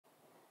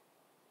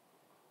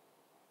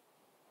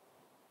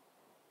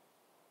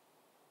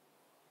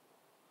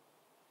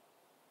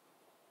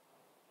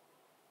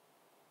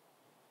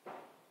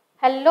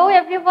Hello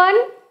everyone,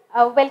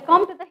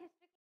 welcome to the history.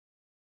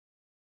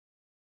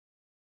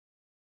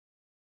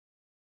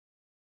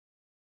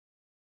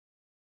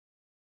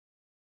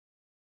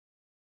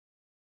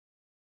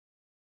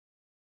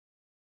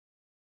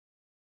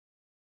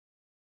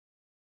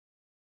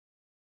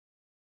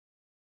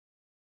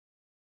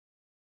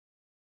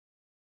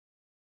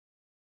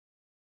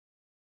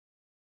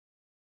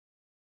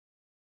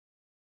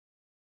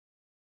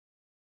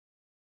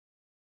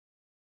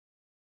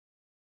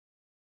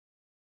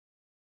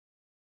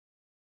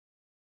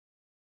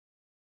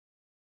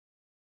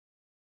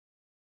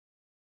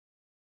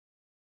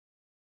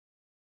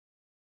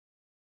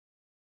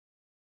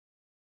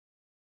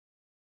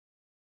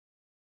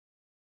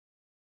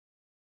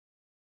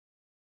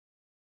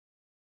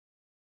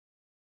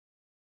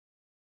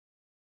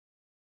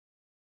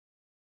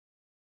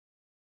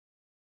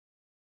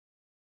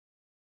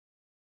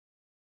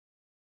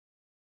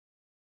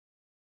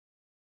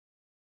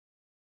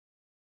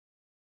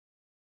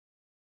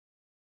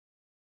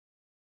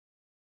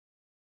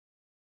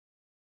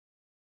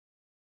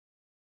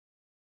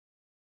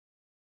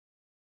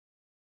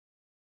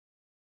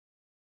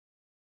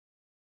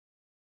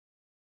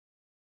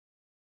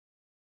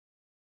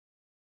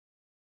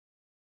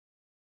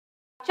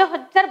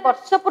 हजार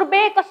वर्ष पूर्वे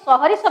एक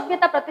शहरी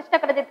सभ्यता प्रतिष्ठा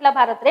कर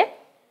भारत रे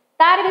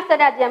तार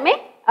विषय आज आम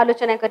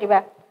आलोचना करवा.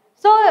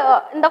 सो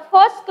in the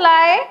first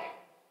slide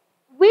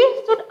we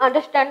should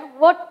understand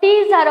what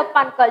is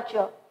Harappan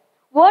culture.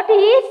 What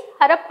is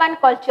Harappan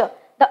culture?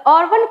 The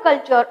urban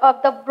culture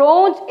of the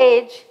Bronze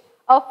Age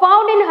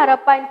found in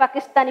Harappa in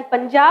Pakistani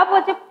Punjab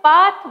was a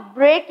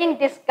path-breaking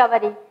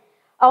discovery.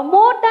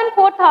 More than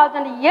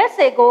 4,000 years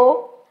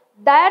ago,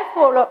 there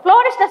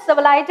flourished a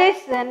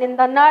civilization in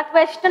the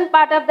northwestern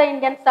part of the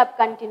Indian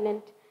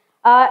subcontinent.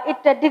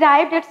 It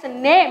derived its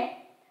name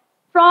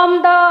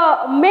from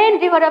the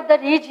main river of the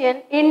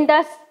region,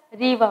 Indus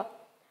River.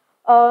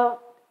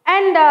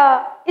 And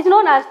is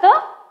known as the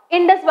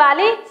Indus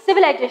Valley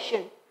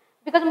Civilization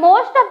because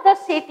most of the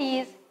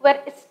cities were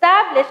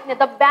established near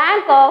the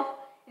bank of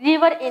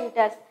river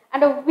Indus,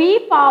 and we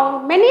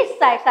found many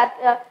sites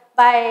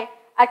by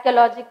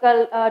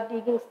archaeological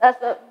diggings.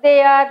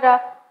 They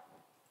are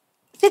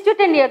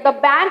situated near the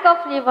bank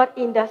of river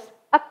Indus.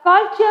 A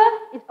culture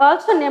is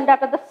also named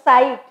after the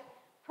site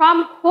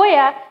from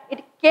where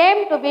it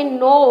came to be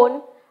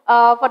known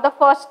for the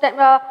first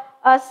time.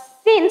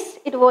 Since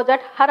it was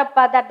at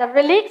Harappa that the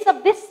relics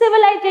of this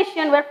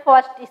civilization were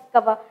first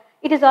discovered.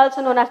 It is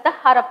also known as the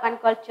Harappan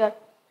culture.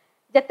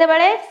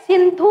 जेतेबेले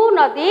Sindhu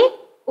नदी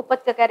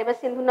उपत्यकार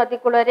सिंधु नदी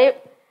cool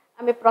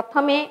आम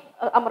प्रथमे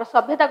आम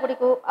सभ्यता गुड़ी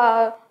को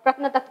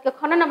प्रत्नतात्विक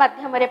खनन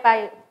माध्यम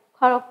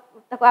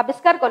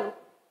आविष्कार कलु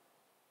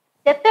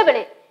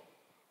सेतेबेले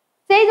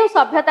से जो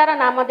सभ्यतार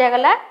नाम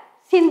दिगला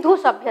सिंधु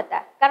सभ्यता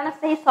कारण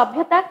से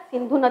सभ्यता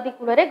सिंधु नदी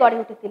कूल गढ़ी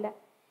उठी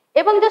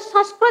एवं जो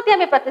संस्कृति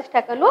आम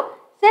प्रतिष्ठा कलु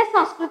से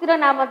संस्कृतिर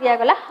नाम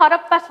दिगला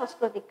हरप्पा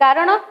संस्कृति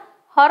कारण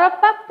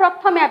हरप्पा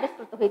प्रथम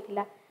आविष्कृत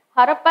होता.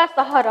 हरप्पा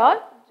सहर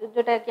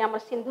जोटा कि आम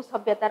सिंधु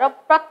सभ्यतार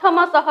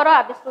प्रथम सहर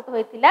आविष्कृत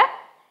होता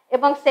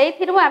एवं से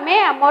आमे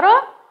आमर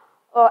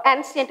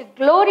एंशिएंट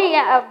ग्लोरी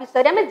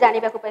विषय आम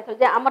जाना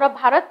पाई आमर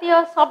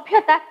भारतीय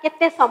सभ्यता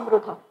केते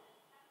समृद्ध.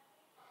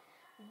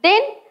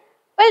 Then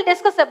we'll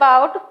discuss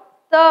about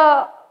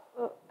the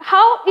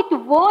how it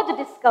was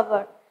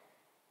discovered.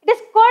 It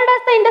is called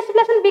as the Indus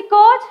civilization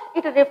because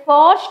it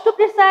refers to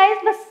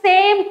precisely the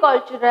same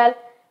cultural,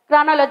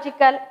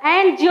 chronological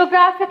and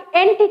geographic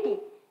entity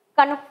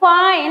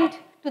confined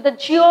to the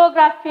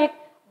geographic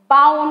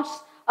bounds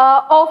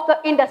of the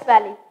Indus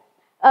Valley.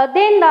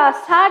 Then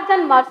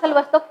Sergeant Marshall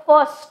was the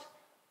first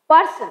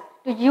person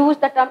to use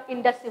the term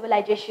Indus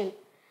civilization,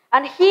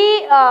 and he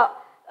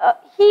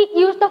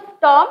used the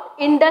term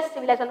Indus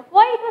civilization.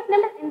 Why it was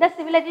named as Indus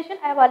civilization,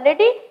 I have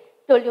already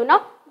told you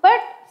now. But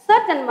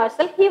Sergeant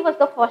Marshall, he was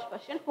the first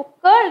person who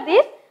called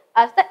this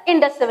as the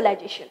Indus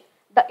civilization.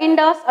 The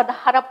Indus or the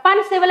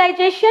Harappan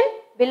civilization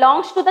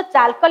belongs to the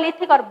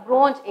Chalcolithic or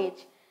Bronze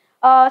Age.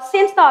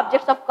 Since the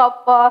objects of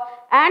copper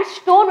and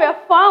stone were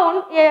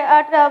found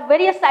at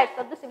various sites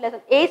of the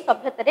civilization, ए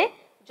सभ्यतारे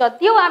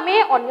जदियो आमे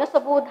अन्य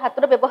सबु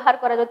धातुर व्यवहार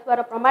करा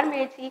जथुवार प्रमाण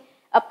मिलिछि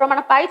प्रमाण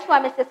पाइछु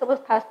आमे से सब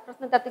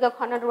प्रत्नतात्विक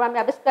खनन आमे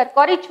आविष्कार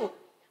करिछु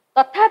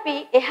तथापि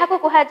एहाको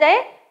कहा जाए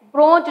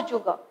ब्रोंज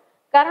युग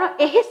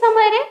कारण एही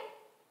समय रे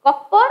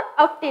कपर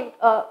और टिन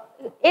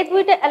ए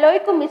दुईटा एलॉय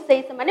को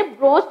मिसई से माने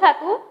ब्रोंज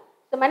धातु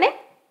से माने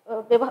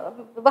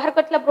व्यवहार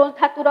करथिला ब्रोंज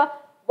धातुर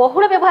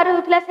बहुल व्यवहार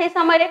होथिला से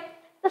समय रे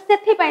तो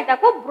सेथि पई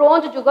ताको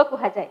ब्रोंज युग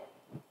कहा जाए.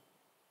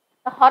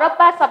 तो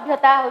हरप्पा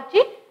सभ्यता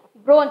होची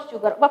ब्रोंज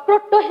युग बा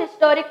प्रोटो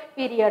हिस्टोरिक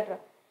पीरियड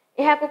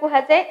एहा को कहा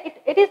जाए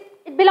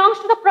it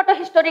belongs to the proto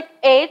historic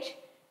as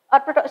और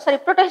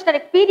proto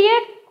historic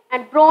period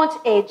and bronze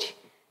as.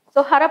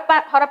 सो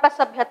हरप्पा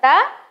सभ्यता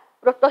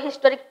प्रोटो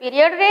हिस्टोरिक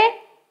पीरियड रे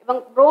एवं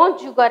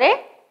ब्रोंज युग रे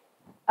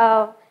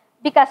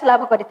विकास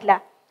लाभ करितला.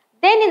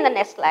 Then in the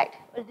next slide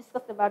we'll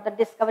discuss about the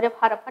discovery of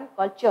Harappan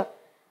culture.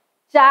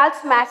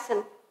 Charles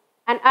Mason,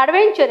 an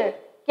adventurer,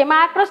 came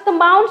across the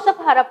mounds of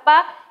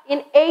Harappa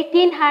in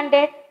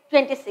 1800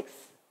 26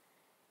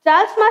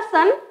 Charles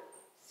मासन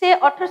से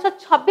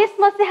 1826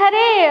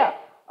 मसीहारे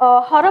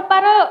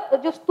हरप्पार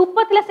जो स्तूप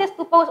थिला से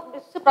स्तूप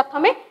से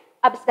प्रथमे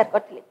आविष्कार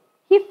करथिले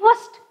he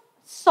first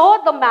saw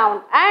the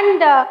mound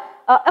and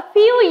a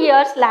few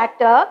years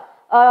later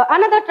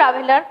another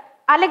traveler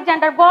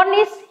Alexander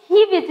Bornis he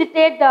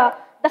visited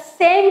the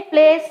same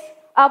place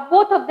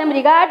both of them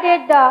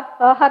regarded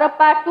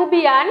Harappa to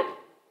be an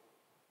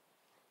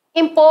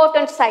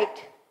important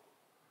site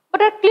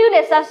but are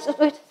clueless as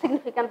to its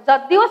significance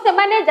जदियो से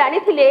माने जानी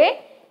थिले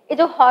ए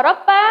जो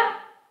हरप्पा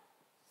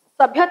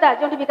सभ्यता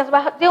जो विकास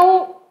जो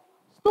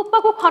स्तूप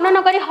को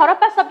खनन करी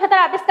हरप्पा सभ्यतार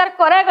आविष्कार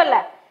करा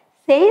गला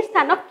सेही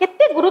स्थान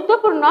केते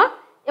गुरुत्वपूर्ण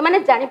ए माने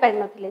जानि पारि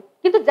नथिले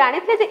किंतु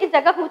जानिथिले जे ए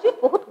जगह होची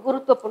बहुत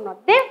गुरुत्वपूर्ण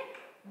दे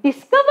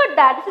discovered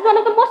that this is one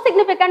of the most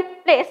significant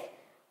place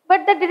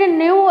but they didn't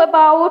knew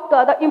about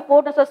the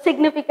importance or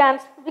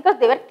significance because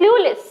they were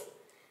clueless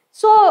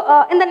so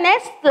in the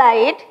next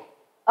slide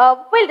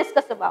we'll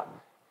discuss about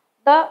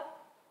the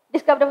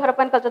discovery of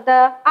Harappan culture the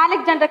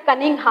Alexander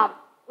Cunningham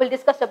we'll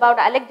discuss about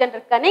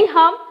Alexander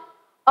Cunningham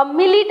a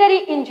military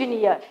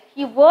engineer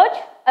he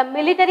was a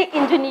military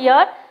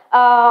engineer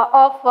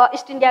of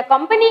East India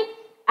Company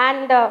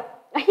and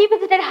he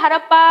visited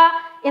Harappa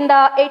in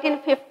the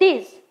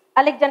 1850s.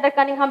 Alexander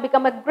Cunningham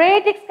became a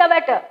great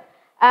excavator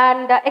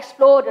and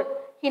explorer.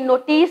 He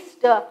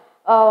noticed a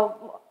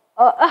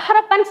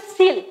Harappan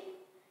seal.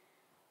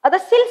 The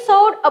seal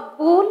showed a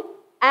bull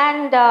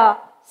and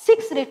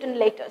 6 written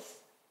letters.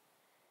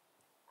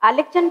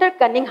 Alexander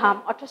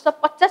Cunningham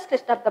 1850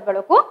 ख्रीष्टाब्द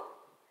बेलको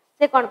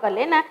से कौन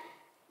कले ना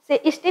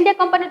से east India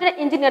company जो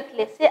engineer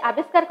थे से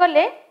आविष्कार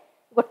कले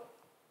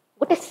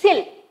गोटे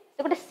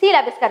सील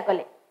आविष्कार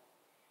कले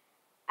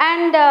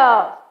एंड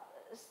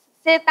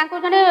से तांको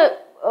जने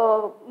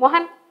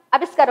महान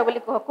आविष्कार बोली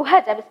कुहा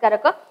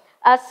आविष्कारक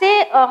से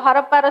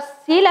हरप्पार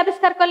सील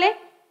आविष्कार कले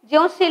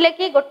जो सील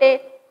की गोटे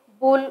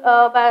बुल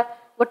बा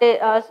गोटे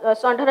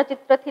षंढर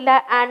चित्र थिला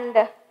एंड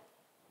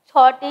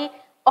 6टी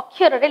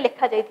अक्षर रे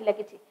लिखा जाइथिला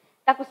किछि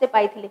ताकू से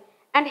पाइथिले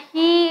and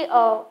he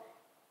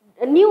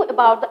knew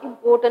about the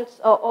importance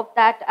of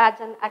that as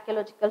an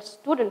archaeological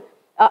student.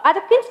 As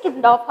a keen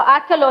student of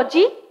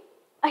archaeology,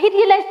 he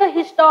realized the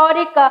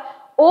historic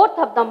oath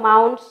of the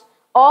mounds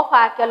of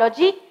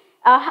archaeology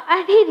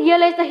and he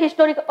realized the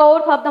historic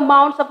oath of the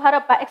mounds of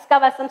Harappa.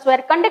 Excavations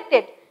were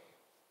conducted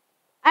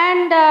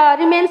and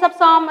remains of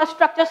some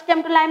structures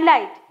came to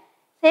limelight.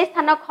 से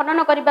स्थान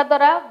खनन करिबा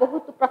द्वारा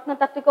बहुत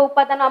प्रत्नतात्विक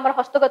उपादान हमर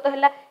हस्तगत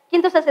हैला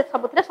किंतु से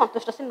सबुतरे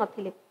संतुष्ट से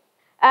नथिले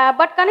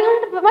but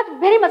Cunningham was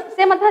very much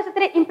से मध्य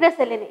से impressed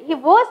हेलेनी he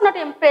was not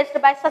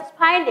impressed by such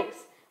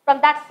findings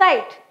from that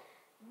site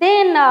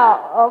then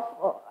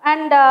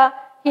and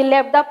he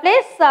left the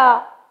place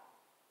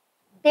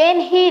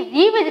then he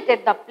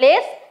revisited the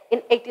place in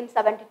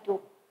 1872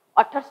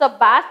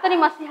 1872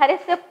 मसीहारे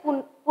से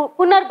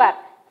पुनर्बार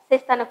से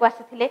स्थान को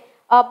आसीथिले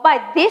by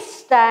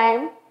this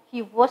time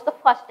he was the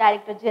first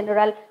director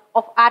general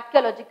of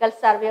archaeological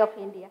survey of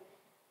India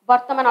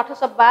वर्तमान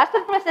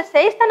 1872 से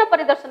सही स्थान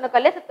परिदर्शन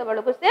कले सेते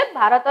बेलको से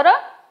भारतर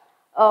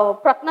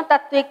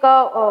प्रत्नतात्विक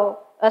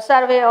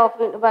सर्वे ऑफ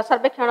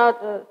सर्वेक्षण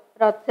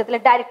सेतले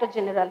director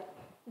general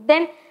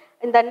then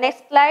in the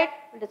next slide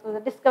we'll discuss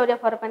the discovery of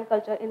Harappan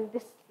culture in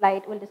this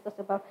slide we'll discuss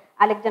about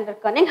Alexander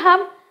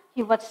Cunningham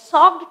he was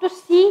shocked to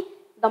see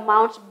the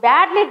mounds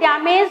badly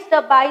damaged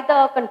by the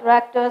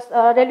contractors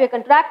railway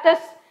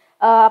contractors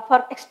for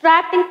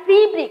extracting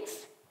pre-bricks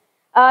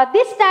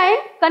this time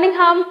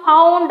Cunningham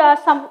found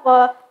some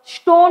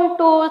stone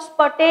tools,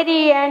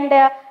 pottery and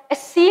a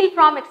seal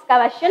from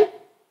excavation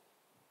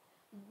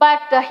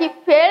but he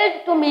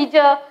failed to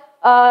measure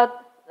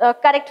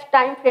correct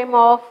time frame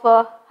of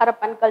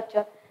Harappan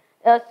culture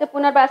से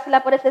पुनर्बार आसिला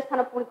परे से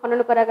स्थान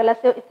खनन करा गला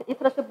से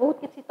ether से बहुत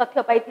किछि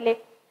तथ्य पाइथिले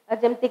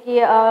जेमति कि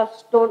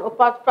स्टोन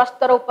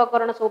प्रस्तर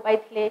उपकरण सब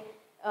पाइथिले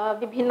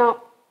विभिन्न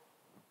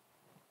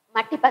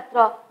माटी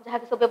पात्र जहा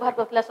के सब व्यवहार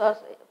करथला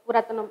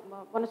पुरातन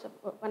मनुष्य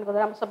मान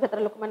द्वारा हम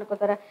सभ्यतार लोक मान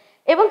द्वारा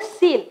एवं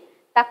सील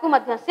ताकू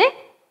मध्य से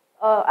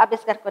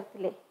आविष्कार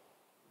करथिले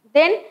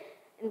then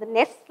in the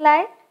next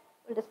slide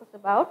we'll discuss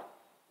about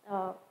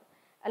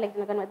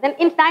Alexander Cunningham then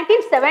in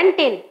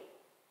 1917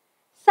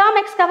 some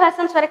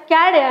excavations were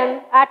carried on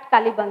at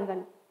Kalibangan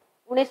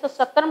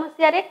 1917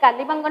 मसिया रे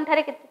कालीबंगन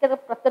ठारे केते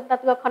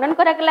प्रत्नतात्विक खनन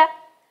करा गला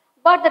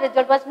but the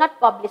result was not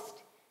published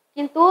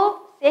किंतु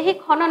सेही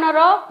खननर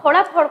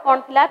फलाफल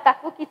कोन थिला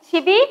ताकू किछि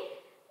भी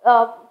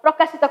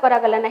प्रकाशित करा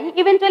गला नाही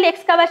eventually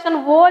excavation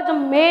was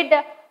made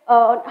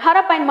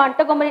Harappa in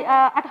Montgomery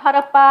at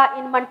Harappa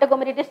in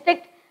Montgomery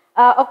district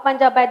of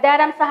Punjab by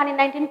Dayaram Sahan in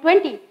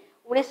 1920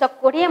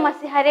 1920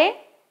 मसिया रे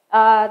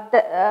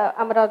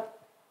हमर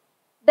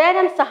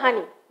दयाराम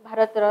साहानी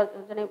भारत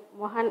जने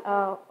महान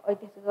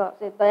ऐतिहासिक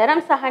से दयाराम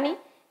साहानी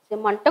से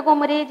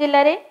मंटगोमरी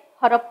जिल्ला रे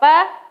हरप्पा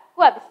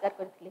को आविष्कार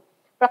करथिले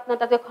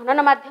प्रत्नतात्विक खनन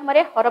माध्यम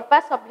रे हरप्पा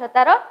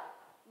सभ्यतार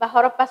बा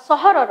हरप्पा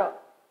शहरर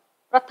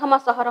प्रथम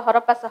शहर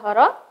हरप्पा शहर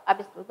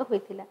आविष्कृत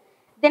होइथिला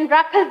then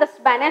Rakhel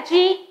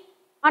Banerjee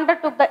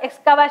undertook the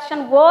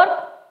excavation work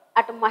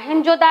at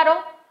Mohenjo-daro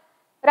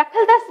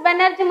Rakhal दास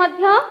बनर्जी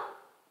मध्य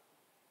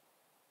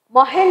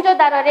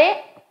मोहेंजोदारो रे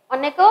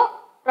अनेक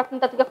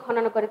प्रत्नतात्विक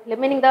खनन करथिले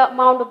meaning the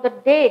mount of the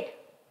dead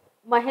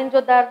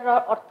Mohenjo-daro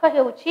earth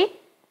हेउछि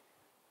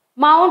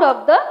mount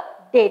of the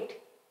dead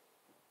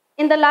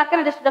in the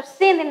Lakan district of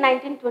Sindh in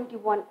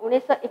 1921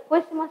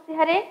 1921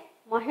 मसीह रे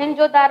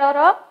मोहेंजोदारो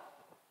रो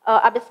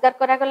आविष्कार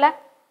करा गला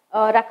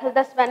राखाल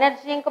दास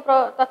बनर्जी को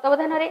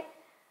तत्वावधान रे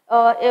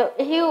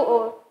एही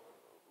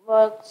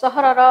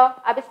सहर रो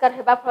आविष्कार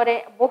हेबा फरे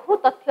बहु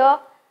तथ्य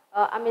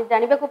आमे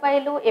जानिबा को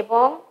पाइलु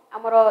एवं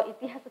हमर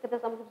इतिहास केते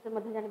समझ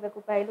मध्ये जानिबा को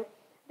पाइलु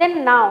then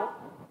now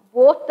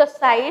both the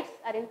sites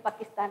are in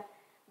Pakistan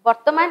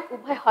वर्तमान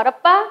उभय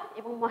हरप्पा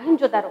एवं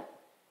मोहेंजोदारो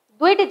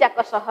दुईटी जाक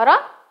सहर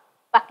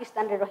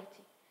पाकिस्तान रे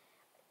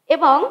रहिछि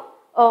एवं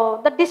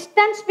the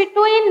distance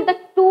between the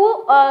two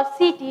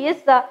cities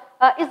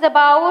is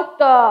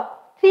about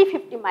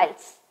 350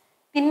 miles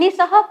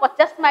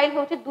 350 mile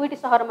होछि दुईटी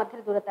शहर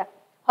मध्य दूरता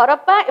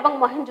हरप्पा एवं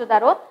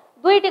मोहेंजोदारो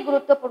दुईटी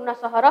गुरुत्वपूर्ण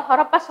शहर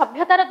हरप्पा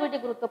सभ्यतार दुईटी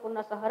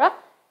गुरुत्वपूर्ण शहर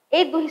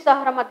ए दुई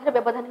शहर मध्य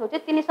व्यवधान होछि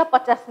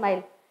 350 माइल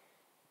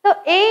तो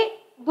ए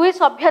दुई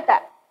सभ्यता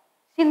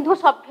सिंधु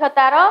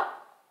सभ्यतार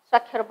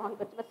स्वाक्षर बहन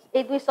करछि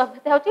ए दुई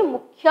सभ्यता होछि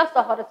मुख्य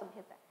शहर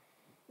सभ्यता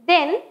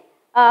then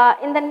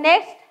in the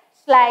next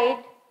slide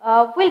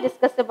we'll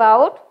discuss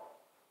about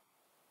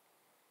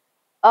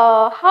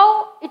how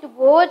it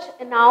was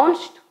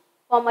announced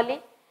formally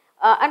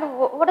and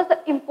what is the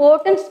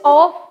importance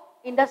of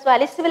Indus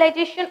Valley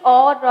civilization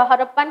or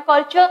Harappan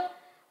culture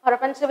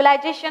Harappan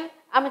civilization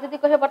आमे जदि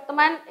कहे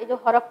वर्तमान ए जो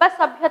हरप्पा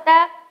सभ्यता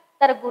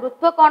तार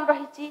गुरुत्व कोन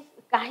रहिछि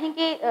काहे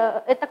कि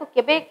एताको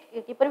केबे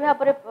किपर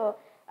भाबरे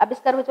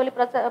आविष्कार हो चली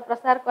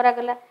प्रसार करा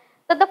गला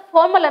so the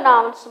formal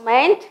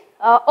announcement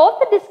of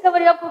the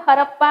discovery of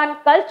Harappan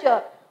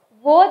culture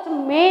was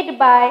made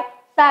by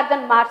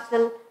Sergeant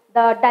Marshall,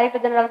 the Director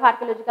General of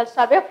Archaeological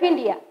Survey of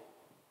India,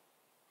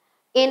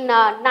 in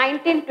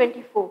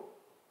 1924.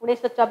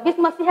 1924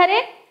 मसीह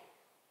रे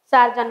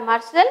सर्जन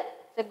मार्शल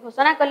से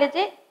घोषणा कले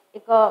जे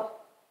एक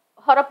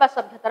हरप्पा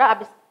सभ्यतार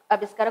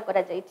आविष्कार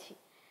करा जाइछि.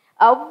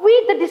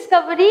 With the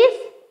discoveries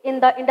in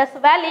the Indus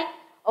Valley,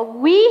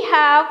 we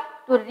have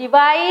to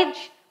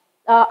revise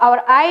our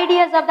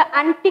ideas of the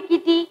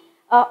antiquity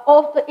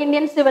of the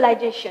Indian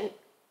civilization.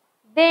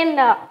 Then,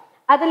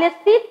 as early as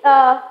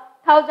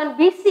 3000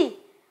 BC,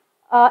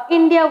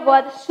 India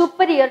was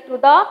superior to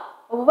the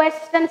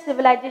Western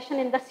civilization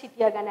in the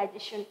city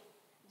organization.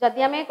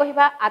 जदि आमे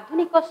कहिबा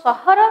आधुनिक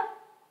शहर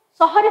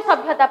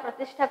सभ्यता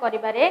प्रतिष्ठा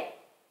करिबारे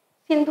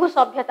सिंधु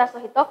सभ्यता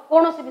सहित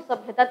कोनोसी भी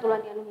सभ्यता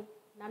तुलनीय नहीं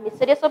ना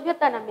मिस्रीय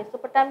सभ्यता ना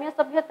मेसोपोटामिया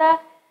सभ्यता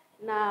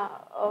ना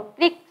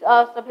ग्रीक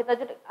सभ्यता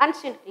जो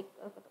एंशिएंट ग्रीक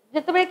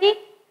जेतबे कि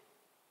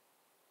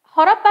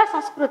हरप्पा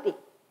संस्कृति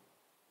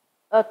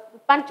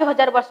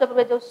 5000 वर्ष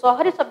पूर्व जो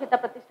शहरी सभ्यता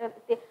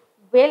प्रतिष्ठा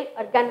well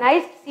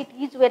organized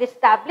cities were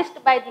established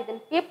by the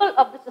people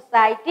of the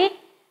society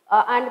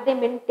and they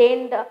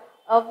maintained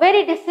a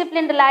very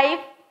disciplined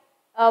life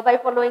by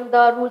following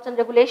the rules and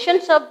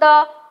regulations of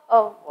the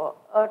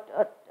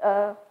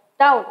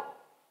town.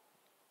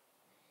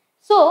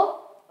 So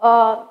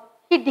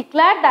he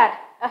declared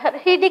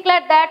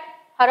that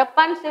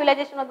Harappan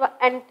civilization of the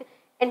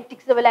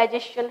antique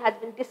civilization has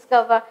been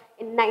discovered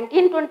in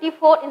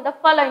 1924 in the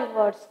following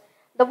words.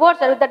 The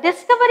words are: the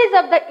discoveries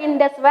of the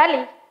Indus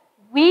Valley,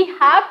 we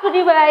have to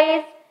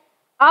revise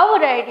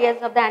our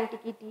ideas of the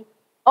antiquity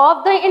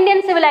of the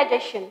Indian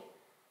civilization.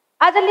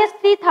 As early as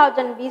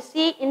 3000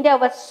 BC, India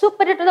was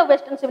superior to the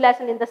Western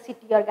civilization in the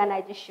city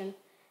organization.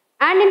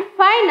 And in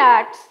fine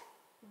arts,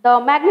 the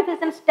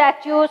magnificent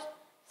statues,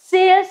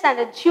 seals,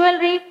 and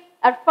jewelry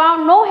are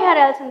found nowhere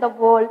else in the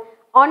world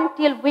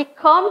until we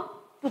come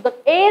to the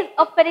age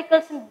of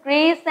Pericles in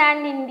Greece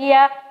and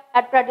India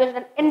had produced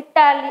an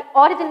entirely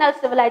original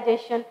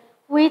civilization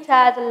which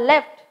has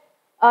left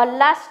a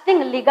lasting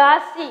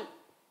legacy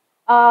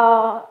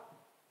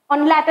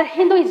on later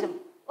Hinduism.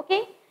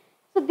 Okay,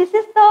 so this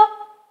is the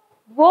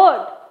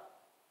word,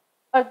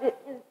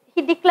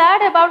 he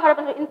declared about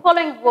Harappan in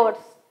following words,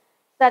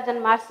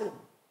 Sergeant Marshall.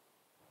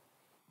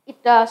 It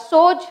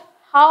shows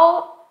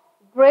how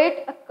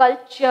great a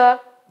culture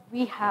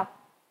we have.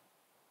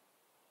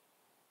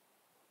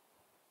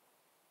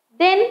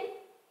 Then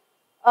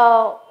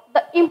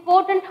the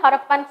important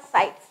Harappan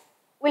sites.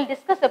 We'll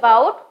discuss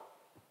about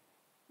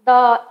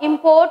the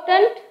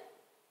important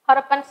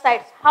Harappan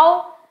sites,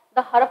 how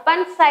the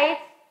Harappan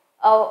sites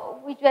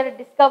which were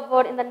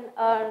discovered in the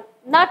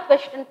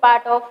northwestern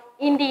part of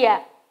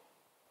India,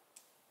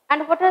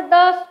 and what are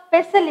the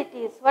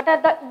specialties, what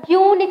are the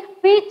unique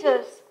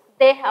features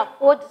they have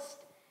possessed.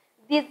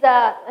 These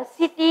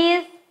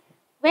cities,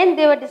 when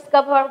they were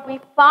discovered, we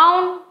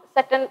found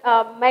certain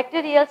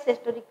materials,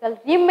 historical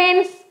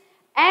remains,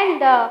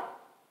 and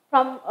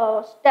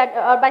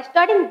by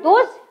studying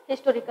those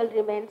historical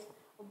remains,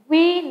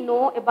 we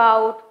know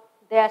about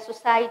their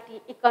society,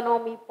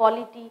 economy,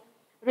 polity,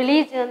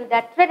 religion,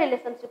 their trade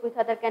relationship with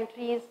other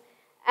countries,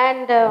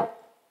 and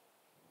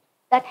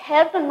that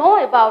help to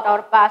know about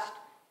our past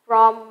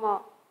from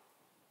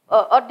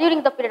or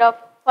during the period of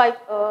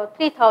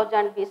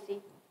 3000 BC.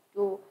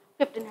 to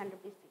 1500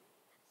 BC.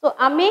 So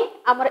आमे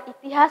आमर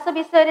इतिहास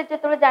विषय रे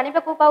जेतबे जानिबा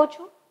को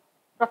पाउछु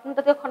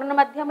प्रत्नतात्विक खनन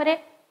माध्यम रे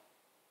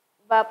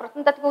बा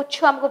प्रत्नतात्विक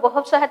उत्स हमको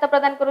बहुत सहायता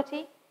प्रदान करूछि।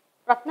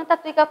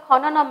 प्रत्नतात्विक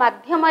खनन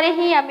माध्यम रे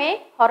ही आमे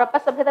हरप्पा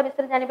सभ्यता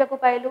विषय जानिबा को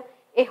पाइलु।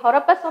 ए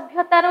हरप्पा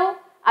सभ्यतार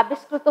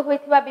आविष्कृत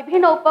होइथिबा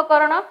विभिन्न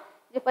उपकरण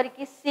जेपरि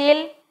कि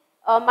सेल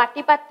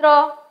माटी पात्र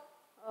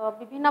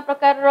विभिन्न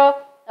प्रकार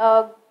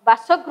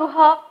बासगृह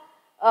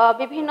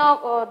विभिन्न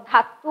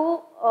धातु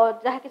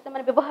जहा कि से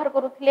व्यवहार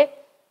करुथिले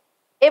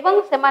एवं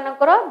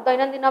सेमानकर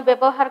दैनंदिन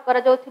व्यवहार करा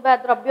जाउथिबा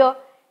द्रव्य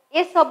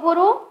ए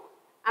सबुरु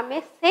आमे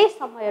से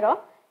समयर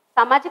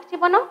सामाजिक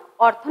जीवन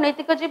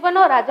अर्थनैतिक जीवन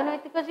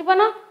राजनैतिक जीवन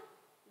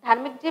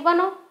धार्मिक जीवन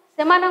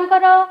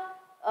सेमानकर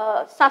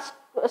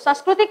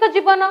सांस्कृतिक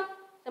जीवन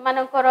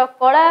सेमानकर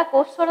कला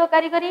कौशल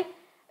कारीगरी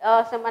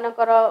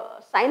सेमानकर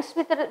साइंस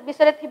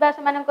विषय थिबा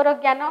सेमानकर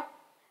ज्ञान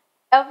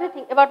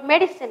एवरीथिंग अबाउट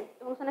मेडिसिन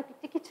एवं सने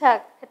चिकित्सा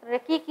क्षेत्र रे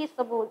की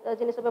सब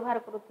जिनिस व्यवहार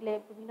करुथिले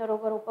विभिन्न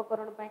रोगर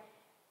उपकरण पाए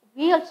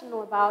we also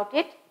know about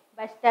it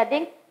by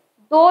studying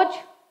those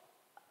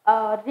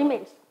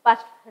remains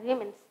past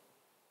remains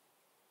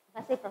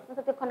बस ए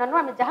प्रत्नतात्विक खनन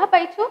आमे जहा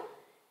पाइछु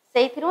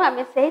सेहिथिरु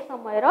आमे सेही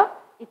समयर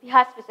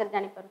इतिहास विषय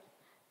जानि पारु।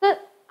 तो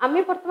आमे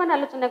वर्तमान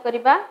आलोचना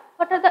करिबा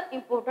what are the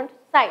important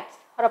sites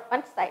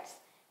Harappan sites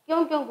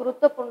क्यों क्यों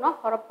गुरुत्वपूर्ण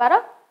हरप्पार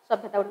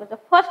सभ्यता उल्लेख।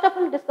 First of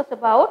all discuss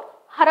about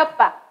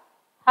Harappa.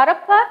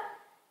 Harappa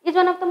is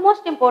one of the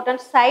most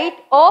important site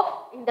of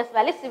Indus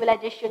Valley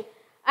civilization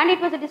and it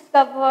was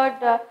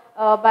discovered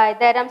by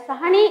Dairam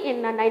Sahani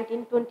in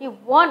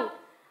 1921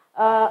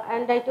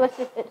 and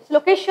its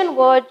location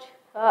was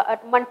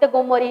at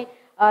Montgomery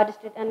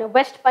district in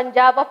West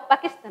Punjab of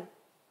Pakistan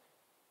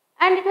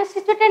and it was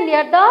situated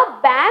near the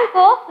bank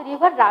of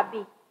river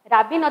Ravi.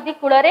 Ravi nadi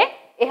kulare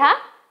eha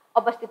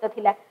obastita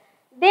thila.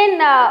 Then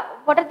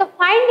what are the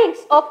findings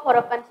of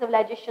Harappan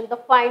civilization?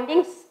 The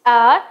findings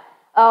are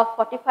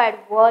fortified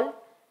wall,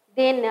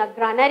 then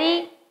granary,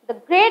 the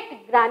great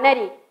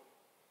granary,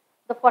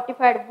 the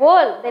fortified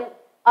wall, then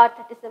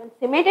R37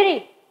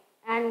 cemetery,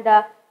 and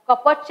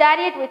copper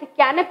chariot with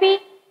canopy,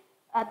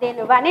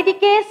 then vanity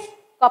case,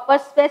 copper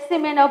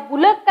specimen of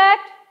bullock cart,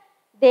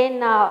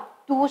 then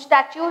 2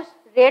 statues,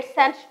 red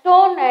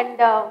sandstone, and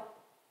a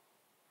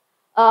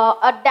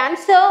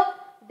dancer,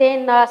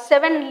 then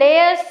 7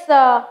 layers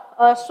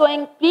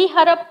showing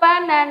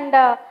pre-Harappan and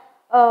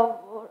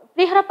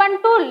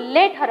pre-Harappan to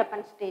late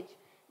Harappan stage.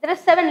 There are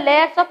 7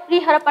 layers of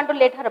pre-Harappan to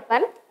late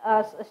Harappan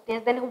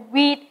stage. Then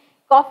wheat,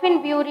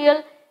 coffin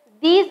burial.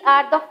 These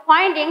are the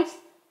findings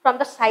from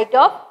the site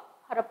of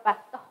Harappa.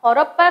 The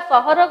Harappa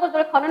सहर को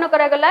जो खनन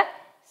करा गला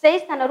सेही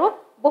स्थान रु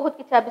बहुत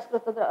किछ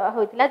आविष्कृत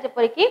होइतिला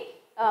जेपरि कि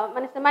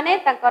माने से माने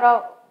तांकर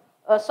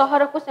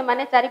सहर को से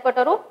माने चारि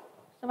पटरु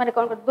से माने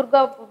कोन दुर्ग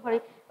भଳି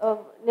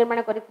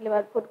निर्माण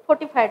करिथिले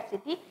फोर्टिफाइड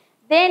सिटी।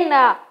 देन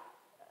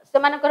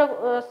सेमानकर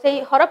सेही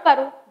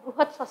हरप्पारु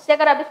बृहत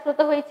शस्यागार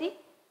आविष्कृत होइछि।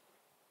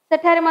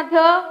 सेठारे मध्य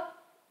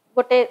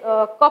गोटे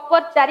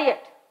कपर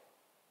चैरियट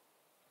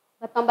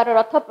तंबार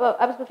रथ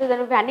आविष्कृत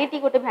वैनिटी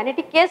गोटे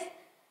वैनिटी केस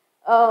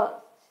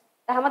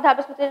ताहा मध्य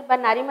आविष्कृत बा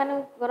नारी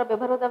मानकर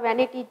व्यवहार होता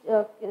वैनिटी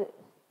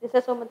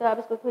विशेष मध्य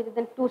आविष्कृत होइछि।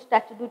 देन 2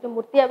 स्टैच्यू 2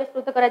 मूर्ति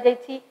आविष्कृत करा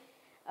जाइछि।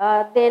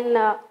 देन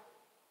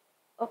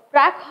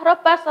प्राक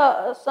हरप्पा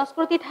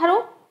संस्कृति ठारू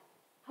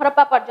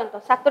हरप्पा पर्यंत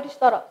 7टी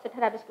स्तर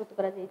सेठारे आविष्कृत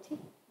करा जाइछि।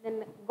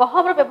 देन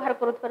गहमर व्यवहार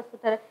करुथार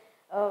सेठारे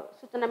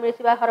सूचना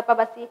मिलिसिबा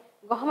हरप्पावासी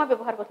गहम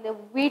व्यवहार करथिले।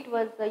 Wheat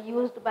was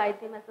used by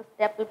them as a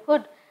staple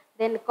food.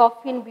 Then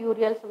coffin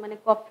burials माने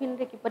कॉफिन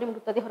रे किपरि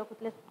मृतदेह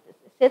रखुथिले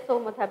से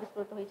सब मध्य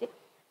आविष्कृत होइछि।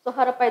 सो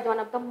Harappa is one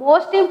of the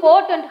most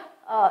important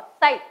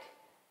site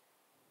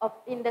of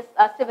Indus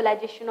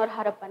civilization or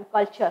Harappan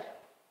culture.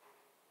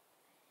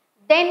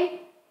 Then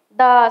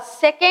the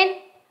second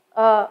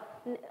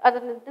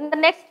in the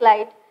next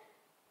slide,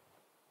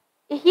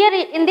 here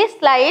in this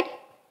slide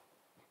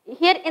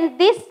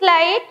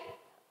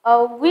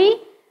we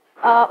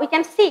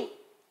can see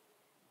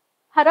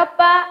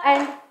Harappa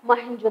and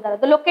Mohenjo-daro,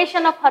 the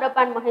location of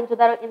Harappa and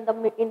Mohenjo-daro in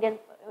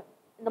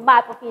the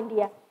map of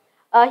India.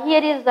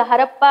 Here is the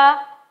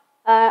Harappa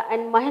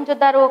and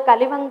Mohenjo-daro,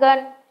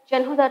 Kalibangan,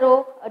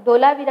 Chenhu-daro,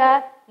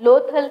 Dholavira,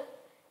 Lothal.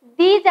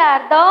 These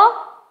are the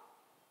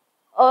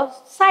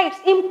sites,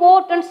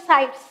 important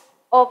sites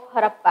of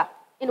Harappa.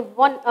 In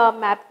one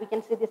map we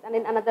can see this, and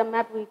in another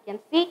map we can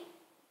see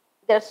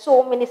there are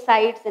so many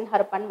sites in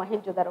Harappa and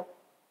Mohenjo-daro.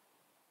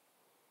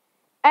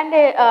 And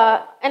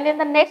in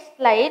the next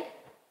slide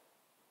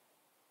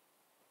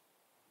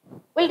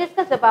we'll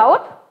discuss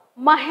about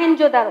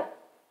Mohenjo-daro.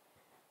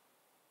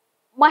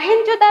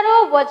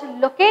 Mohenjo-daro was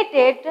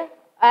located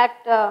at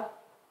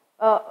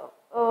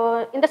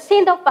in the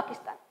Sindh of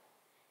Pakistan.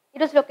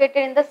 It was located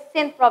in the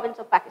Sindh province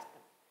of Pakistan.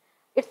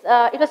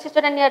 It was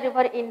situated near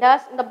river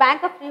Indus, in the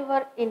bank of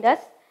river Indus,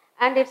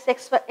 and its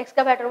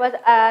excavator was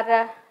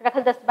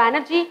Rakhaldas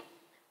Banerjee.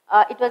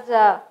 It was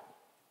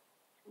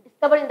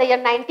discovered in the year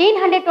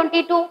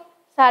 1922.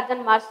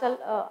 Sergeant Marshall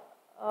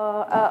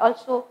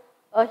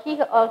he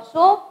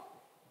also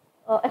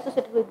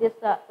associated with this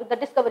with the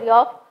discovery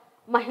of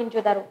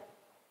Mohenjo-daro.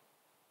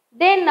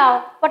 Then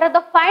what are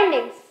the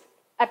findings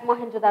at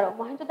Mohenjo-daro?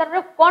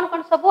 Mohenjo-daro कौन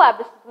कौन सब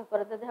आविष्कृत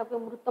करते जहाँ को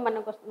मृत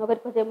मान को नगर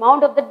को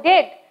Mound of the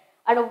Dead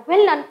and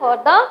well known for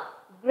the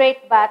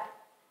Great Bath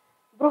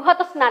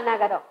बृहत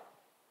स्नानागार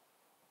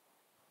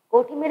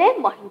कोठी मिले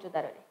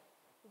Mohenjo-daro रे.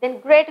 Then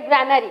Great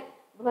Granary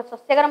बृहत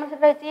शस्यागार मध्य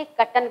रही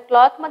कटन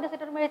क्लॉथ मध्य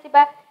सेटर मिले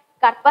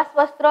कार्पास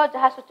वस्त्र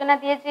जहाँ सूचना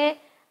दिए जे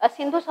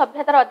सिंधु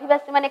सभ्यतार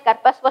अधिवासी माने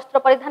कार्पास वस्त्र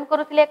परिधान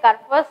करुथिले.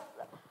 कार्पास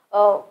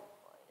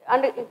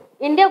and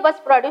India was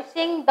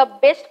producing the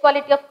best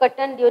quality of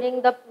cotton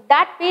during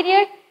that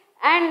period,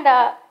 and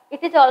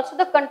it is also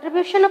the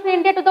contribution of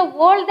India to the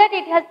world that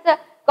it has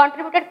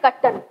contributed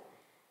cotton.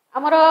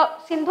 Amara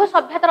Sindhu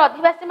Sabhyatar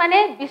Adhivasi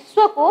mane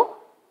Vishwa ko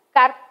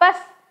Karpas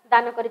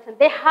dana karichen.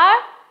 They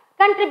have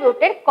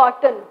contributed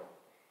cotton.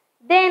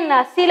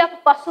 Then seal of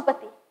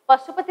Pasupati.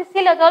 Pasupati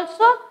seal is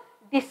also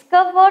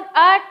discovered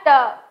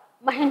at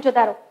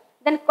Mohenjo-daro.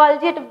 Then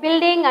collegiate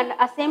building and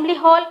assembly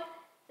hall.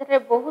 सेठे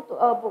बहुत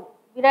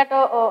विराट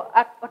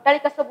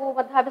अट्टालिका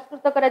सब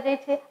आविष्कृत करा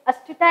जाइछे. A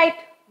straight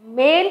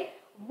male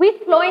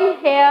with flowing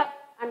hair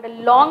and a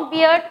long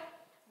beard.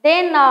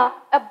 Then a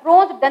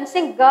bronze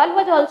dancing girl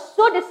was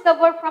also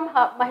discovered from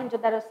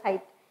Mohenjo-daro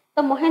site.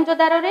 तो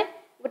Mohenjo-daro रे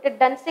गोटे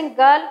dancing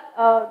girl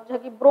जो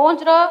कि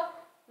bronze रो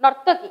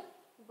नर्तकी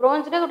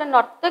bronze रे गोटे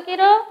नर्तकी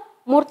रो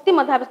मूर्ति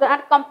मध्य आविष्कृत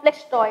and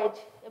complex toys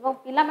एवं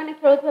पिला माने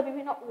खेलुथिबा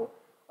विभिन्न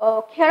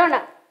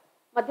खेलना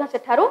मध्य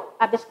सेठारु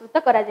आविष्कृत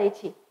करा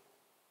जाइछि.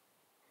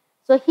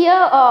 So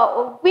here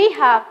we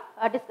have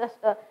discussed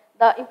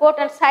the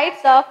important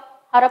sites of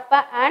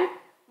Harappa and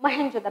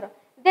Mohenjo-daro.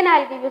 Then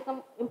I will give you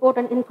some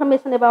important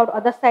information about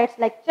other sites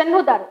like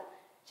Chanhu-daro.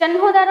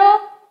 Chanhu-daro,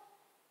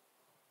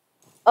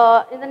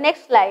 in the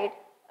next slide,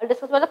 I'll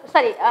discuss about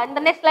in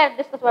the next slide I'll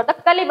discuss about the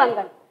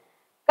Kalibangan.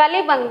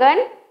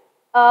 Kalibangan,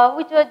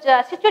 which was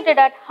situated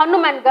at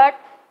Hanumangarh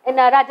in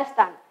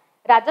Rajasthan.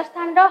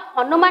 Rajasthan ro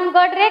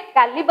Hanumangarh re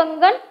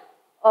Kalibangan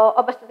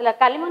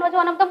Kalibangan was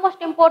one of the most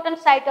important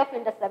site of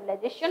Indus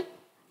civilization,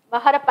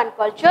 Harappan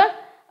culture.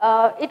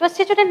 It was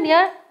situated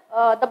near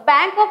the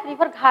bank of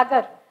river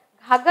Ghagar.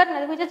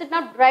 Ghagar, which is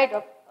now dried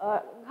up.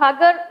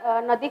 Ghagar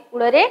Nadi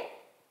Kulare,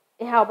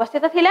 eha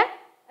obasthita thila.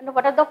 And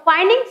what are the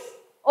findings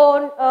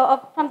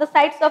from the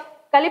sites of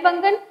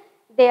Kalibangan?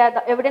 They are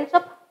the evidence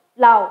of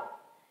plough.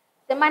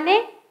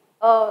 Semane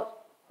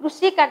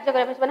कृषि कार्य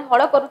करबे semane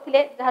हळ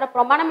करूथिले जहार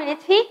प्रमाण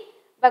मिलिछि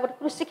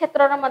कृषि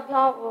क्षेत्र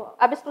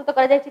आविष्कृत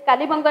कर.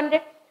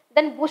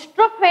 Then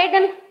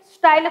Bustrophedon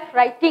style of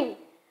writing.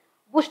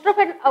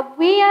 Bustrophedon,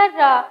 we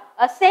are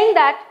saying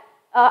that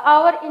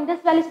our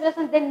Indus Valley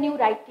civilization they knew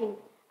writing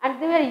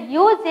and they were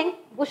using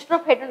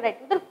Bustrophedon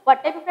writing. So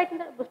what type of writing?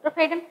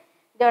 Bustrophedon,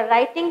 they were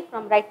writing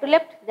from right to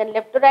left, then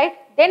left to right,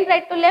 then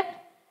right to left,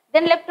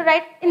 then left to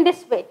right in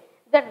this way.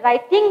 The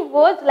writing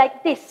was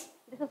like this.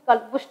 This is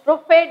called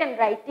Bustrophedon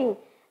writing,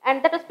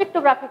 and that was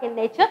pictographic in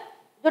nature.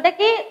 जोटा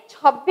कि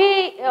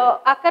छवि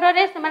आकार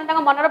रे सेमान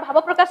मनर भाव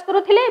प्रकाश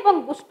करुथिले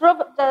एवं बुस्ट्रो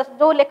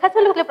जो लेखा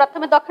छले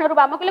प्रथमे दक्षिण रु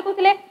वाम को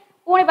लिखुथिले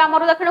पुणी वाम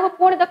रु दक्षिण को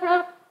पुणी दक्षिण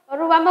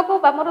रु वाम को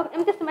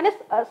एमती से माने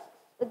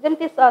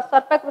जेमती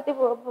सर्पाकृति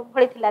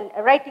भଳି थिला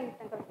राइटिंग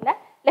तंकर थिला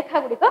लेखा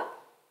गुडी को.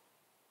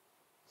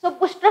 So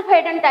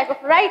Bustrophedon type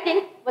of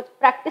writing was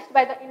practiced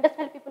by the Indus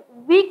Valley people.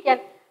 We can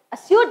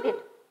assure this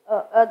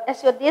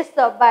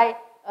by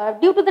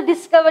due to the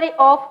discovery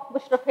of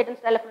Bustrophedon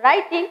style of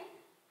writing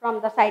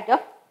from the site of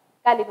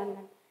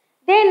Kalibangan.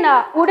 Then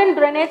wooden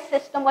drainage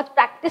system was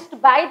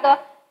practiced by the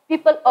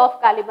people of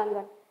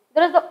Kalibangan.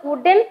 There was the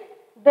wooden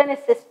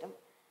drainage system.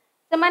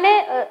 So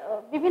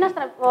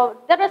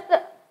there was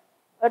the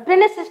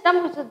drainage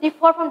system which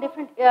differ from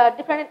different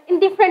in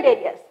different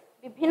areas.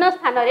 विभिन्न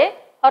स्थान रे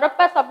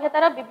हरप्पा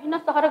सभ्यतार विभिन्न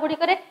शहर गुडी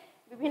करे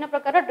विभिन्न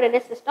प्रकार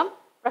drainage system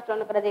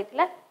प्रचलन करा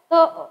जायतिला.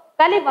 तो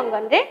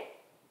कालीबंगन रे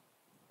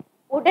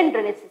wooden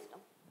drainage system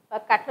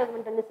काठर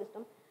drainage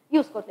system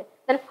use करते.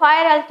 Then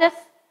fire altars,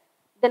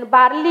 then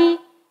barley,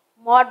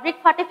 mud brick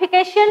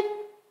fortification,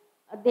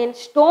 then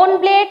stone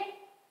blade,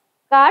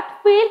 cart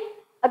wheel,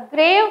 a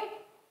grave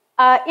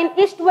in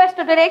east-west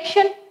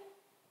direction,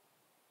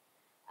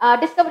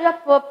 discovery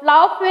of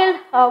plough field,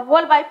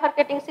 wall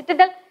bifurcating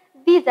citadel.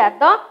 These are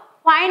the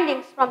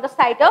findings from the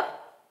site of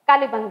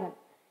Kalibangan.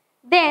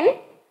 Then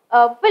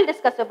we'll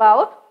discuss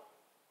about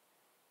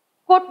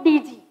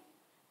Kotdiji.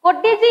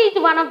 Kotdiji is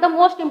one of the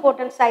most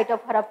important site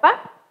of Harappa,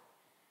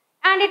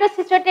 and it was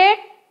situated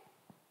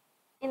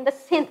in the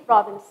Sindh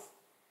province.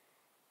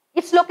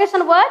 Its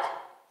location was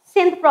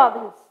Sindh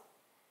province,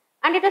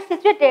 and it was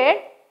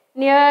situated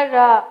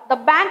near the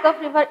bank of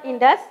river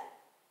Indus.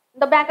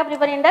 The bank of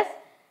river Indus.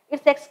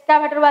 Its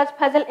excavator was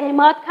Fazl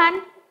Ahmad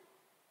Khan.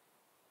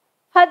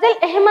 Fazl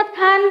Ahmad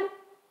Khan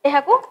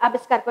एहाको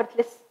आविष्कार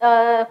करथिले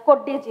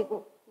कोटडीजी को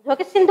जो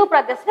कि सिंधु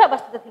प्रदेश रे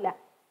अवस्थित थिला.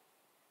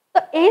 तो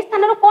एही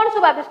स्थान रो कोन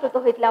सब आविष्कृत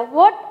होइतला?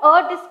 What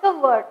are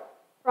discovered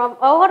from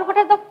or what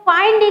are the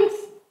findings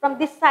from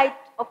this site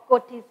of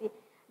Kotdiji?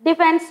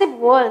 Defensive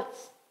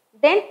walls,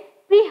 then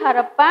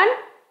pre-Harappan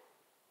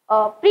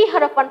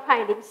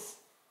findings.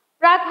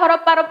 Prague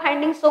हरप्पार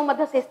finding सब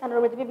मध्य से स्थान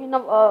रो विभिन्न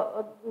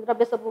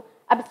द्रव्य सब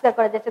आविष्कार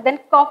करा जायছে than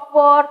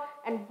copper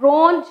and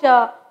bronze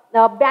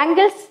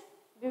bangles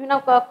विभिन्न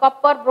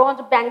कॉपर ब्रोंज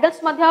बैंगल्स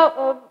मध्य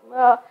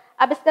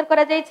आविष्कार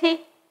करा जायछि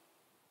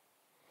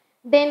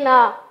then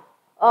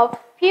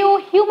few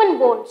human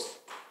bones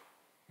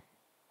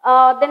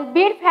then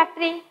bead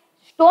factory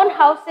stone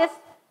houses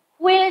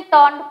wheel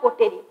turned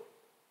pottery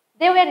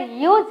they were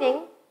using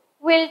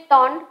wheel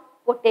turned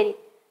pottery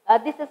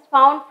this is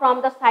found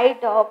from the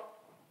site of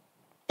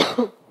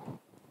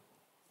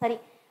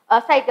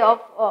site of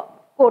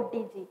Fort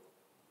DG.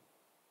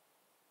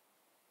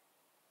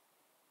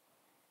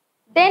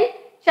 Then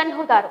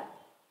Chanhudaro.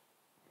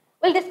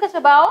 We'll discuss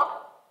about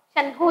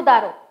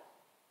Chanhudaro.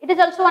 It is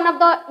also one of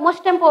the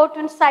most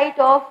important site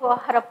of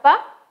Harappa.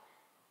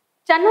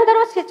 Chanhudaro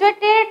was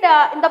situated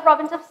in the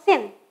province of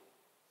Sindh.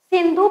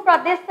 Sindhu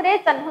Pradesh re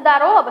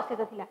Chanhudaro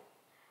avasthita thila.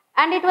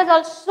 And it was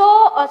also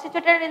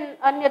situated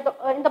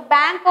in the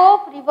bank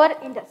of river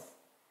Indus.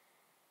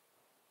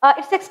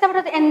 It's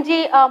excavated by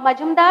N.G.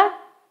 Majumdar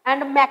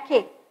and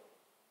Mackay.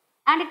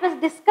 And it was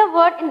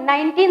discovered in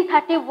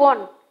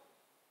 1931.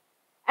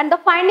 And the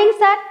findings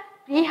are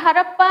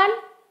pre-Harappan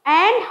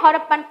and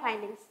Harappan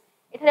findings.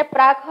 एठारे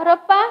प्राग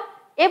हरप्पा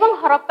एवं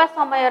हरप्पा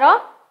समयर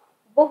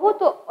बहुत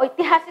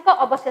ऐतिहासिक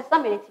अवशेष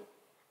मिली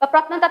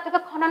प्रत्नतात्विक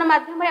खनन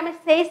माध्यम आम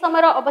से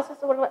समय अवशेष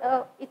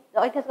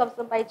ऐतिहासिक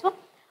अवशेष पाइछु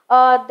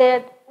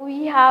we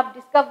have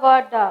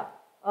discovered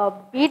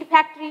Beed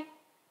factory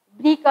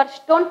brick or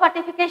stone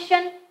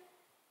fortification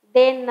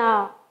then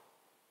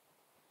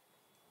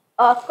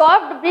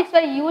carved bricks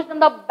were used on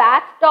the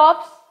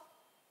bathtubs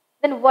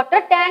then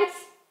water tanks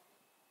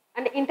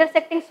and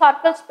intersecting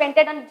circles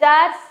painted on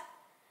jars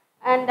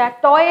and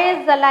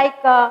toys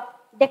like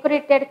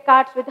decorated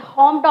carts with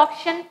homed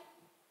auction.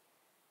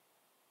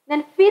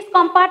 Then fish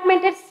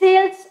compartmented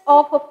seals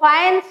of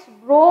fines,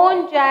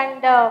 bronze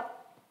and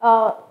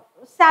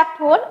shaft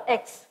hole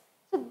eggs.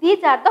 So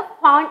these are the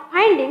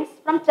findings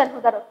from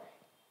Chanhudaro.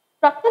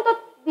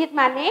 प्रत्नतत्वविद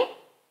माने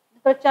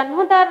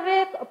चन्हुदार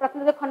रे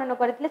प्रत्नतत्व खनन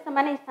करथिले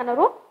समाने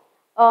स्थानरु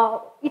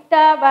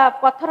इटा बा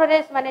पत्थर रे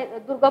माने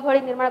दुर्ग भଳି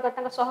निर्माण कर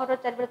तांका शहर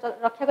चारि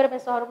रक्षा करे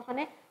शहर को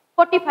माने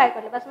फोर्टिफाई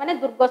करले बस माने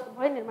दुर्ग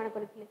भଳି निर्माण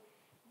करथिले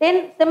देन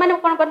से माने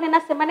कोन करले ना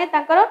से माने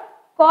तांकर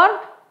कर्व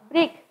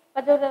ब्रिक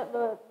बा जो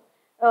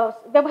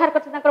व्यवहार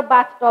करछ तांकर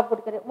बाथ टॉप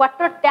गुड करे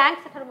वाटर टैंक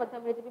सेठर मध्य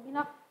मिले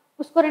विभिन्न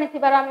पुष्करिणी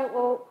थिबार हम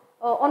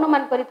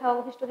अनुमान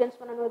करिथाउ हिस्टोरियंस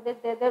माने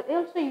they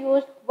also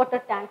used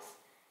water tanks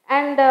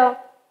and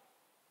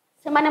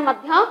से माने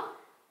मध्य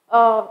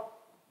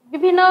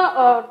विभिन्न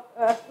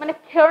माने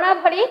खेलना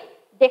भरी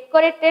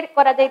डेकोरेटेड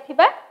करा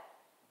जायथिबा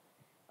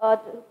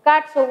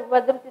कार्ड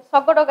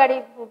शगड़ गाड़ी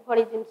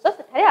भरी जिनस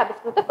सेठारे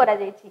आविष्कृत करा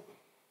जायछि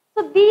so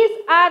these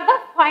are the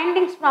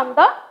findings from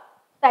the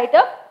site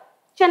of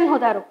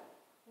Chanhudaro.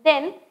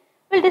 Then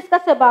we'll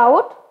discuss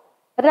about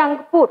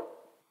Rangpur.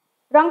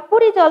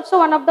 Rangpur is also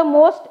one of the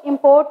most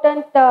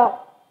important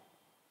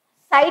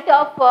site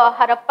of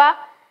Harappa.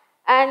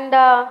 And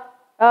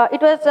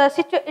it was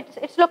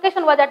its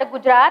location was at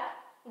Gujarat.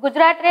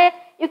 Gujarat re,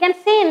 you can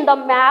see in the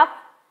map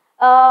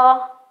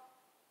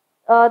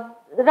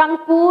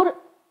Rangpur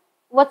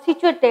was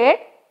situated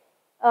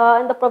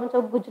in the province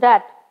of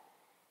Gujarat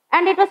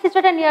and it was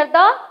situated near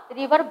the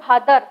river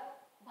Bhadar.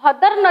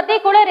 Bhadar nadi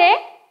kule re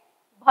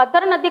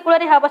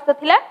अवस्थित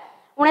थिला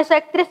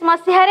 1931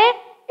 मसीहा रे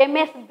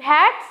MS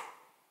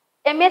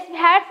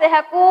भैट्स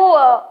एहाकू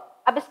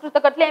आविष्कृत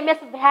करथिले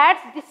MS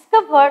भैट्स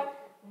discovered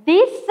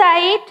this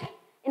site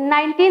in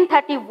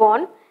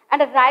 1931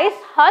 and a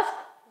rice husk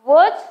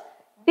was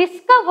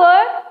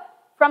discovered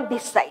from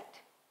this site.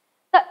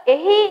 तो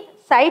यही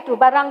site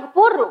बा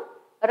Rangpur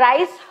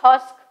rice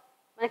husk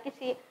माने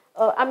किसी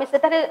आमे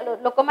सेतारे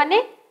लोक माने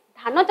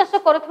धान चाष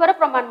करुथिबार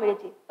प्रमाण मिली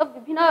तो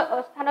विभिन्न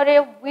स्थान रे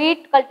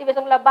व्हीट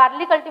कल्टीवेशन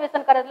बार्ली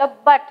कल्टीवेशन करला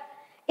but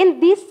in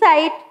this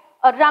site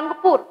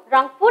Rangpur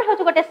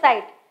हो गोटे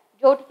साइट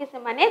जोठी कि से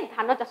माने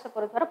धान चाष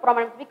करुथिबार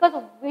प्रमाण because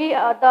we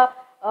the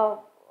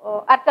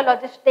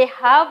archaeologists they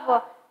have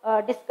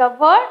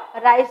discovered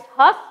rice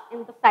husk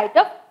in the site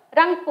of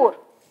Rangpur.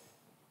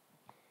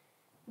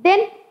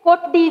 Then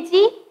Fort DG,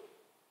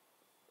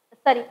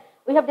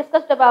 we have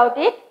discussed about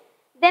it.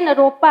 Then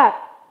Ropar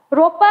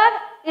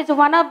is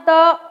one of the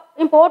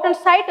important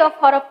site of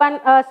Harappan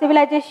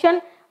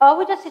civilization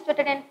which is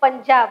situated in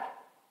Punjab.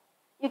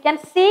 You can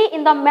see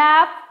in the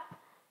map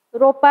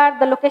Ropar,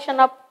 the location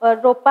of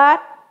Ropar.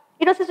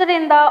 It was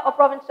situated in the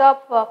province of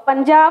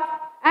Punjab.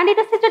 And it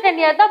is situated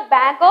near the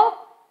bank of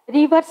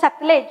river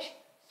Satluj.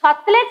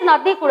 Satluj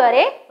nadi kula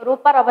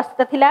Ropar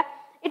avastha thila.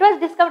 It was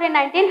discovered in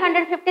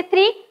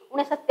 1953.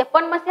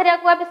 1953 मसीह रे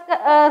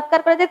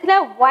आविष्कार कर देथिला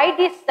Y.D.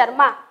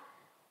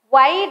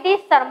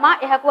 Sharma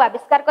एहाकू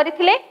आविष्कार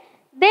करिथिले.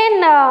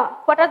 Then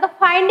what are the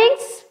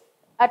findings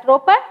at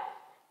Ropar?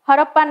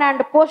 Harappan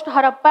and post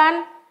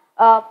Harappan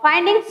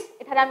findings.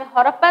 एठारे हम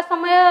हरप्पा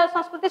समय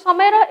संस्कृति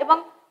समय रो एवं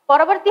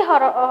परवर्ती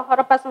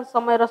हरप्पा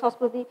समय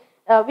संस्कृति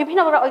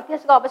विभिन्न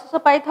ऐतिहासिक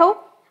अवशेष पाई थाउ.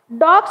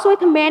 Dogs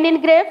with main in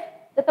grave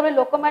जतबे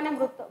लोक माने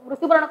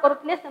मृत्युवरण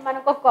करुथिले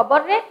सेमानक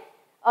कबर रे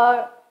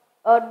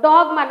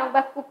डॉग मानक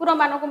बा कुकुर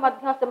मानक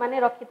मध्य से माने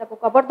रखी ताको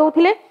cover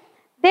दोथिले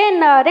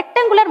then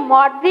rectangular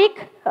mud brick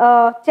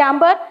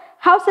chamber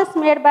houses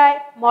made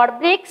by mud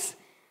bricks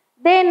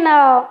then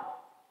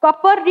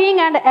copper ring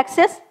and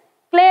access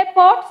clay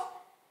pots.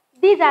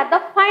 These are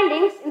the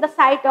findings in the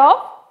site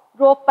of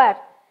Roper.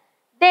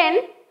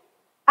 Then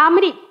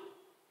Amri.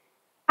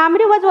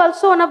 Amri was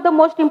also one of the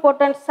most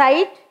important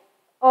site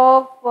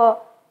of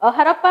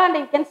Harappa, and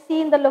you can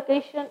see in the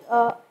location,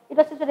 it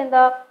was situated in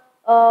the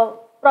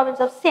province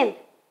of Sindh.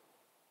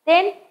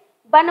 Then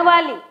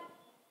Banwali.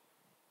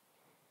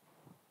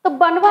 So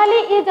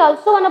Banwali is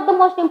also one of the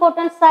most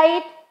important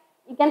site.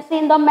 You can see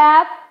in the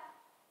map,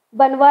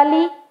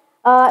 Banwali.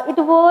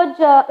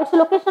 Its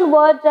location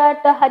was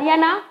at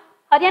Haryana.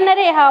 Haryana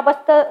re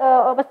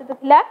avasthita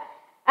thila,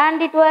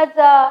 and it was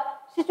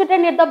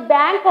situated near the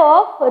bank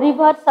of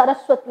river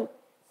Saraswati.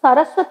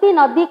 Saraswati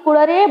nadi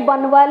kulare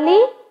Banwali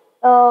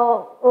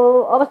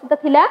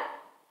avasthita thila,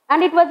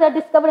 and it was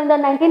discovered in the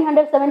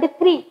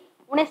 1973.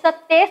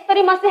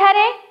 1973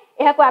 masihare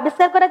eha ko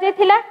aviskar kara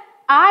jaithila.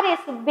 R.S.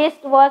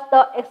 Best was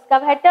the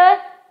excavator.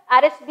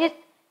 R.S. Best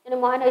is a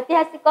Mahan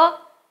Aitihasika,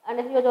 and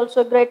he was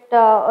also a great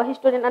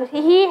historian, and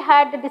he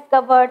had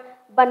discovered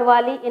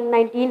Banwali in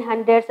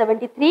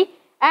 1973.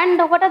 And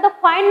what are the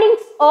findings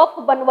of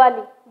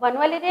Banwali?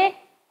 Banwali re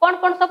kon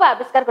sab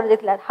aviskar kar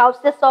jaithila?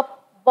 Houses of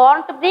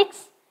burnt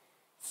bricks,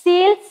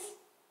 seals,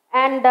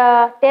 and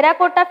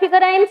terracotta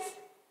figurines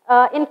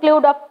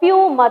include a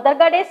few mother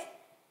goddess.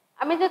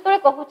 Ame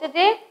jetole kahuche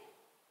je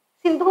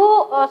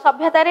Sindhu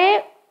sabhyata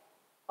re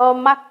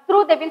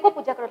Matru Devi ko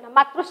puja karala,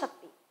 Matru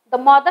Shakti. The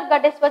mother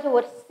goddess was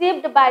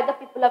worshipped by the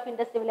people of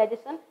Indus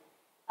civilization.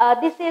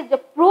 This is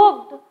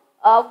proved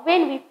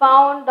when we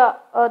found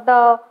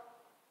the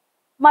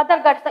mother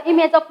goddess, the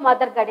image of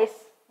mother goddess.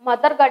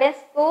 Mother goddess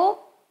ko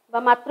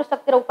Matru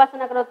Shakti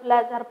upasana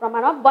karotula jar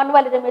pramana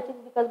Banwali re mechi,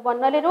 because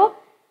Banwali ro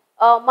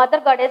mother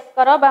goddess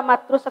kara ba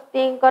Matru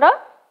Shakti kara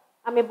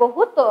ame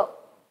bahut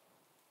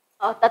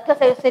tatya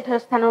se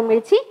sthano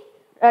mechi.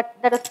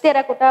 That is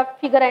terracotta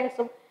figurines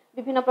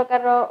विभिन्न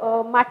प्रकार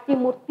माटी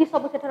मूर्ति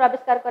सब सेठर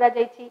आविष्कार करा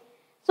जायछि.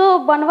 So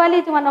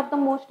Banwali is one of the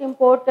most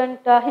important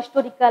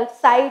historical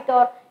site,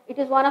 or it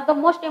is one of the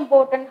most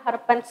important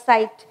Harappan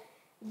site.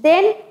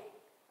 Then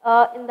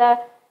in the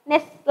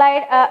next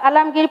slide,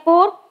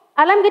 Alamgirpur.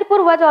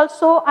 Alamgirpur was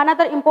also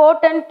another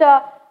important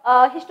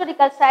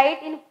historical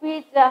site, in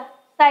which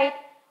site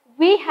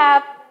we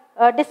have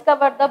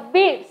discovered the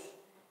beads.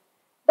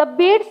 The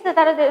beads that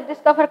are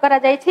discovered kara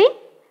jaयछि.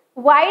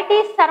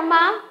 Y.D.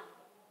 Sharma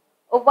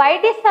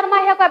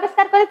यह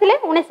आविष्कार करते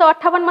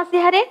 1958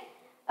 मसीह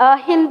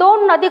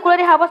हिंदोन नदी cool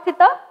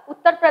अवस्थित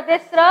उत्तर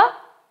प्रदेश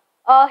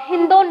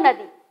हिंदोन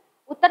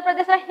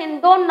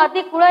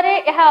नदी cool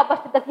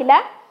अवस्थित थिला,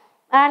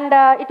 and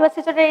it was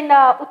situated in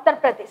Uttar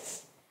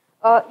Pradesh,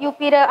 UP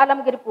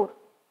Alamgirpur.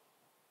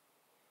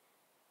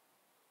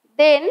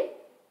 Then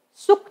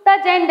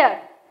Sukta gender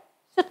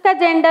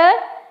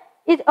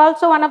is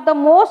also one of the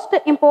most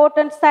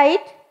important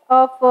site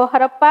of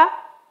Harappa.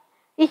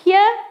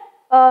 Here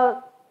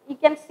you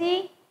can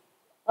see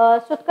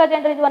Sutka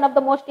gender is one of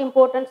the most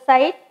important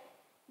site.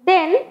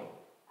 Then,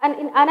 and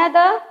in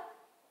another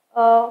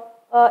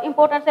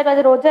important site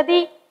was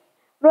Rojdi.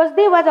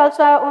 Rojdi was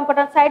also an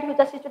important site which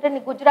was situated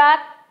in Gujarat.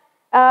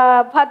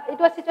 It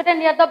was situated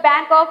near the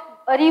bank of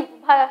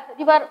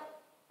river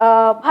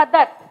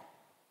Bhadar.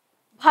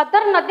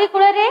 Bhadar nadi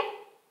kule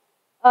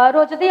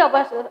Rojdi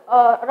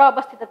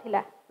avasthita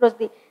thila.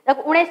 Rojdi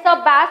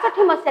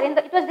 1962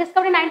 masiyare it was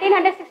discovered in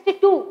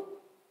 1962.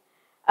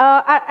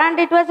 And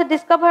it was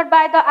discovered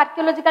by the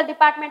Archaeological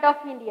Department of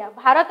India.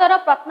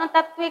 Bharatar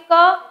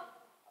Pratnatattvika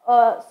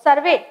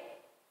survey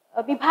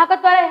विभाग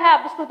द्वारा यह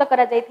आविष्कृत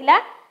करा जायथिला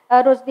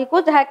रोजदी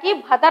को, जहा कि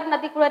भादर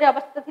नदी cool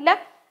अवस्थित थिला.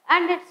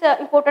 And its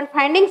important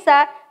findings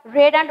are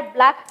red and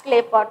black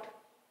clay pot.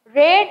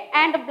 Red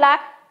and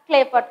black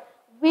clay pot.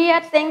 We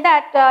are saying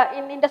that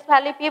in Indus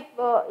Valley,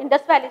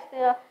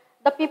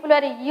 the people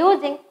are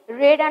using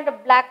red and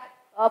black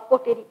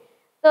pottery.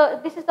 So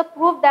this is the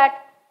proof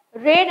that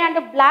red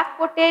and black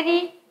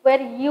pottery were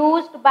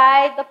used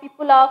by the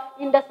people of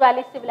Indus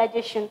Valley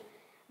civilization.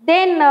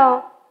 Then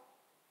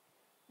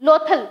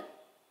Lothal.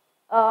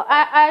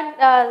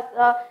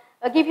 I'll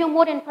give you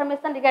more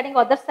information regarding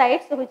other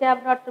sites which I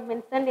have not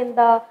mentioned in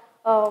the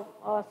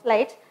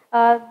slides.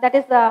 That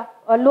is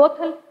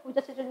Lothal, which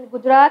is situated in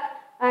Gujarat,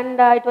 and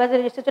it was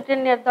situated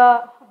near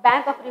the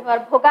bank of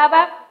river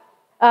Bhogava.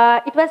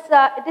 It was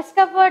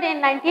discovered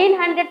in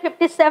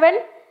 1957,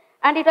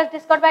 and it was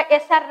discovered by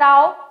S.R.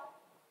 Rao.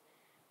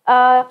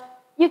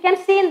 You can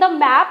see in the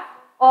map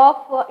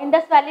of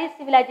Indus Valley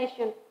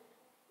civilization.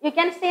 You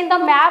can see in the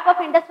map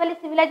of Indus Valley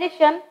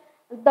civilization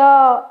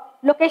the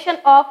location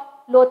of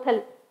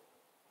Lothal.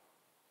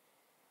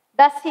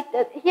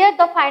 Here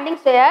the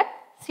findings were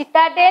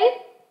citadel,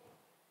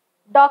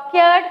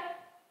 dockyard,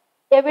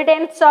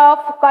 evidence of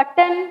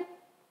cotton,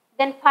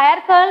 then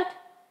fire cult,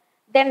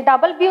 then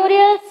double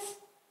burials,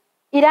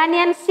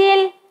 Iranian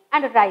seal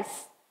and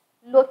rice.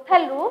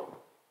 Lothal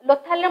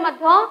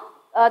madhya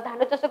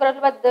धान चाष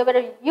कर they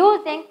were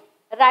using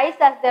rice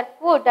as their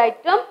food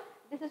item.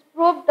 This is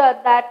proved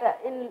that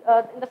in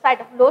the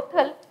site of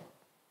Lothal,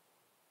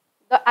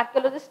 the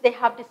archaeologists they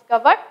have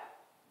discovered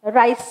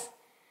rice.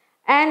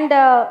 And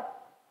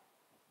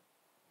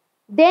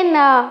then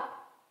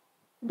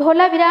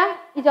Dholavira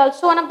is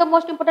also one of the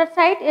most important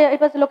sites. It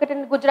was located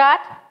in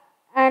Gujarat,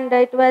 and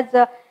it was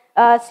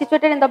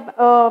situated in the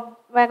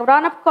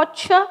run of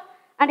Kutch,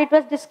 and it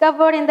was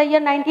discovered in the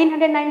year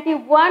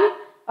 1991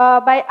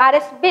 by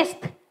R.S. Bist.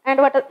 And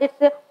what its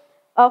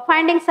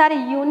findings are a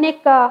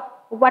unique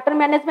water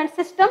management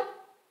system.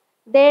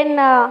 Then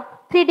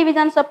 3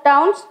 divisions of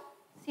towns: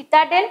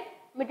 Citadel,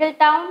 Middle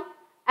Town,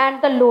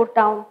 and the Lower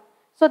Town.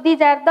 So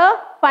these are the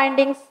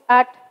findings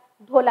at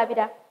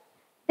Dholavira.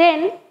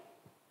 Then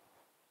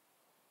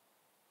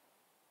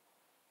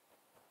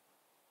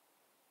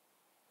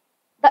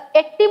the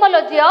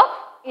etymology of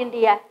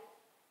India.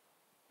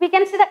 We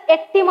can see the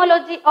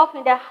etymology of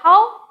India,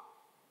 how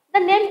the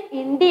name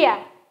India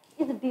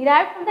is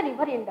derived from the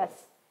river Indus.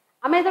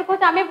 आमे जब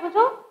कहते आमे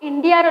बुझो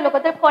India रो लोक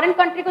तो foreign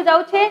country को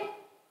जाउछे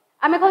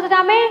आमे कहते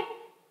आमे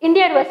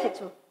इंडिया रो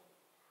आसीछु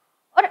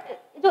और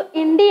जो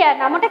इंडिया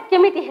नामटा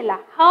केमिति हैला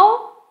how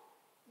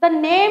the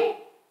name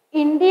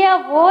India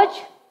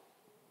was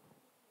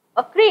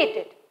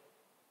created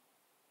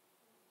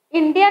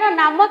India रो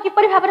नाम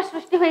किपरि भाबरे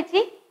सृष्टि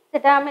होईछि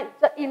सेटा आमे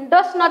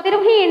इंडस नदी रो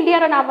ही इंडिया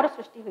रो नाम रो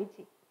सृष्टि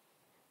होईछि.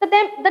 So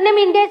the name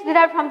India is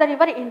derived from the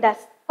river Indus.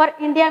 For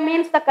India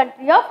means the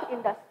country of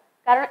Indus.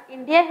 कारण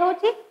India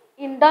होची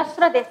Indus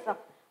रो देश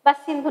बा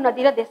सिंधु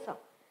नदी रो देश.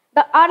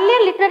 The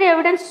earlier literary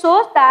evidence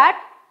shows that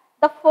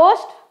the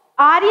first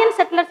Aryan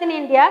settlers in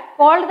India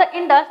called the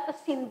Indus the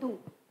Sindhu.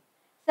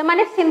 से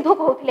माने Sindhu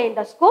कहउथिले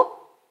Indus को.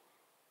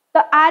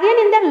 The Aryan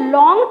in their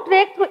long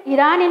trek through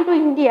Iran into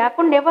India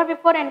could never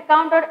before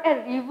encountered a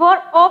river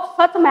of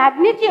such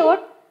magnitude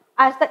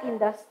as the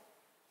Indus.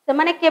 से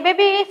माने केबे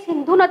भी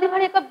सिंधु नदी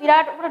भली एक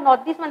विराट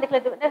नदी से देखले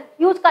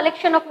ह्यूज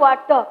कलेक्शन ऑफ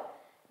वाटर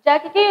जा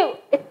कि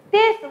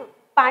एते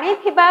पानी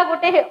थिबा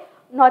गोटे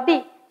नदी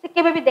से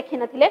केबे भी देखि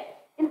नथिले.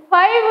 In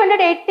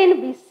 518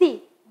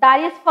 BC,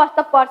 Darius I,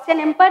 the Persian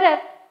emperor,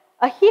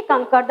 he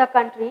conquered the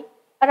country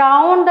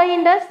around the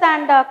Indus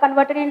and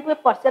converted it into a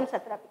Persian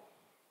satrapy.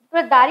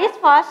 So Darius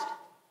I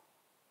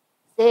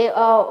से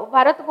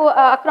भारत को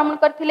आक्रमण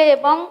करथिले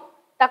एवं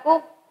ताको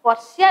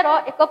पर्सिया रो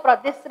एक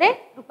प्रदेश रे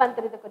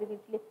रूपांतरित करि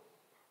दिथिले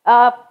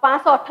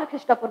 518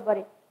 ख्रीष्टपूर्व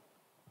रे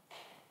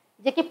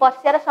जे कि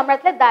पर्सिया रो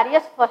सम्राट थे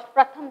दारियस फर्स्ट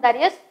प्रथम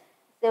दारियस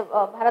से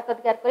भारत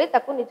अधिकार करी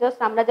ताको निज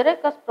साम्राज्य रे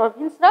एक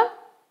प्रोविंस रो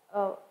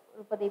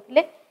रूप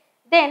देथिले.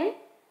 Then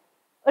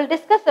we'll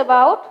discuss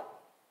about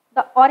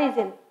the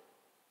origin.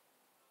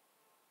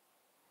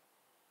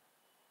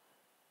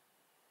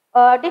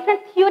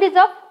 Different theories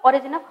of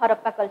origin of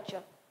Harappa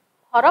culture.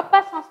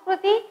 Harappa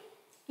संस्कृति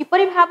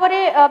किपरि भाबरे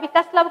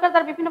विकास लाभ कर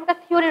तार विभिन्न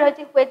प्रकार थ्योरी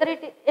रहिछि. वेदर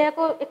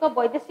एको एक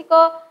वैदेशिक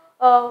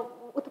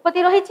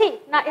उत्पत्ति रहिछि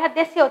ना यह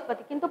देशीय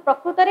उत्पत्ति, किंतु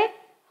प्रकृत रे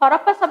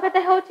हरप्पा सभ्यता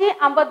होछि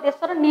आम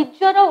देशर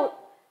निजर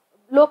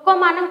लोक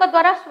मानक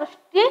द्वारा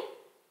सृष्टि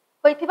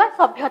होइथिबा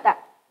सभ्यता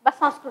बा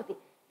संस्कृति.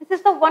 This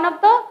is the one of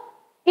the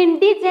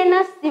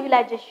indigenous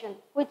civilization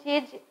which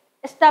is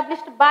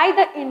established by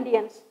the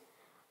Indians.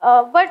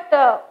 But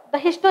the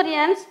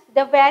historians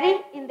they vary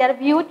in their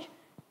views.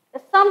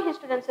 Some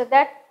historians say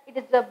that it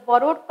is a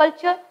borrowed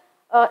culture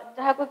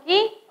जहाँ को कि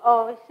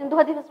सिंधु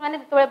अधिवासी माने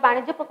जेतबे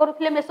वाणिज्य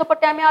करूथिले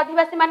Mesopotamia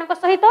अधिवासी मानक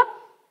सहित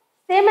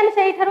से माने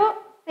सेही थारो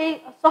से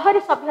शहरी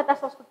सभ्यता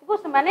संस्कृति को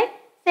से माने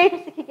सेही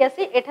सिखि के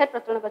आसी एठा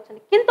प्रचलन करछन.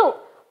 किंतु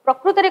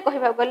प्रकृत रे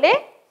कहबा गले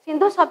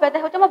सिंधु सभ्यता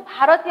होछ हम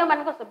भारतीय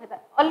मानक सभ्यता.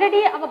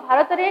 ऑलरेडी हम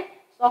भारत रे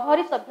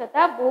शहरी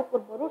सभ्यता बहु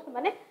पूर्वरु से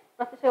माने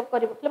प्रतिष्ठा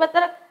करिबुथले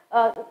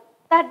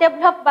तार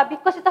डेभलप बा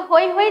विकसित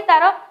होई होई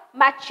तार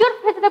मैच्योर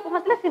फेज रे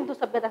पहुंचले सिंधु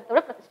सभ्यता तबे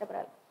प्रतिष्ठा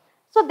कराल.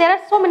 So there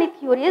are so many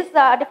theories,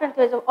 different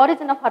theories of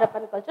origin of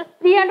Harappan culture,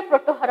 pre and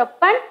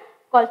proto-Harappan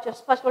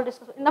cultures. First we'll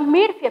discuss in the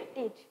mid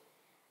 50s,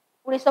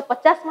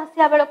 1950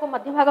 मसीहा बेले को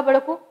मध्य भाग बेले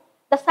को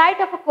the site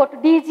of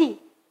कोटडीजी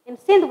in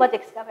Sindh was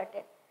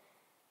excavated.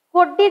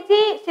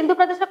 कोटडीजी Sindhu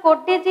प्रदेश रा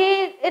कोटडीजी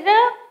रे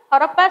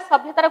हरप्पा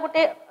सभ्यतार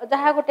गोटे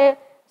जहा गोटे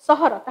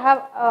शहर तहा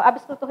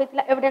आविष्कृत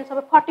होइतिला. Evidence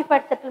of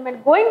fortified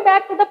settlement going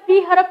back to the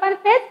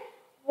pre-Harappan phase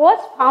was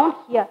found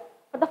here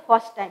for the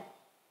first time.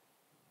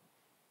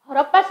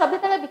 Harappa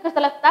सभ्यता विकसित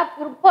लगता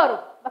पूर्वर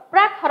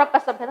प्राक हरप्पा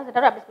सभ्यता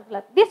सेटार आविष्कृत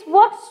होला. This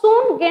work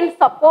soon gained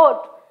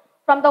support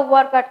from the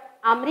work at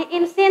Amri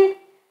in Sindh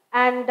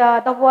and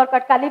the work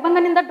at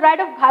Kalibangan in the dried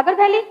of Ghagar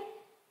Valley.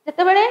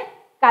 जेते बेले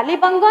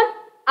कालीबंगन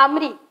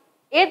आमरी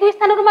ए दुई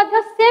स्थान रु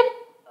मध्य सेम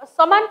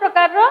समान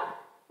प्रकार रो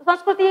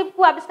संस्कृति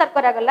को आविष्कार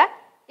करा गला.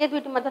 ए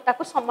दुईटी मध्य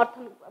ताको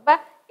समर्थन बा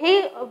ए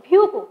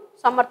व्यू को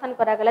समर्थन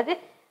करा गला जे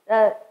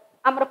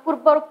हमर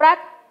पूर्व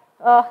प्राक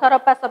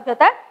हरप्पा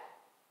सभ्यता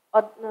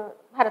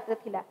भारत रे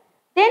थिला.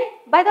 Then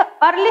by the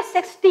early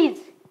 60s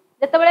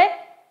जेते बेले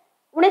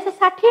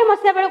 1960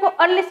 मसिया बेले को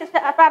अर्ली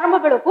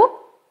प्रारंभ बेले को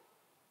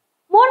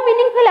more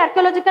meaningful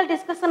archaeological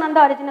discussion on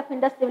the origin of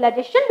Indus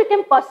civilization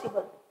became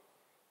possible.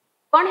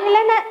 कौन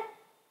हैला ना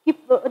कि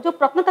जो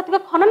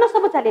प्रत्नतात्विक खनन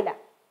सब चलिला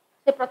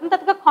से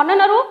प्रत्नतात्विक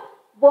खनन रु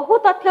बहु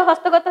तथ्य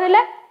हस्तगत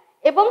होला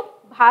एवं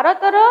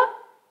भारतर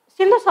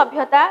सिंधु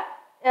सभ्यता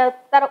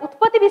तार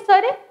उत्पत्ति विषय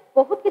रे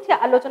बहुत किछि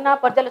आलोचना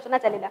पर्यालोचना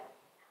चलिला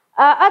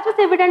as was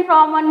evident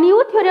from a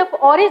new theory of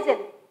origin.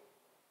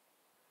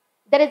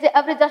 There is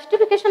every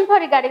justification for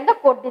regarding the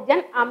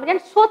Cordilleran, Ambrian,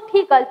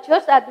 Sothi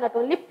cultures as not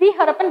only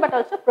pre-Harappan but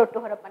also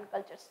proto-Harappan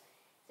cultures.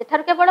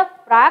 सेठार केवल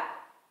प्राक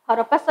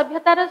हरप्पा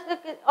सभ्यतार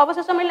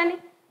अवशेष मिलानी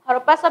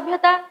हरप्पा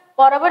सभ्यता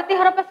परवर्ती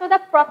हरप्पा सभ्यता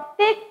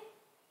प्रत्येक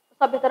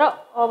सभ्यतार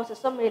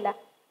अवशेष मिला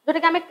जोटा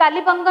कि आम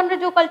कालीबंगन रे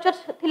जो कल्चर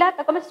थिला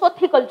ताको आम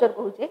सोथी कल्चर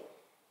कहूचे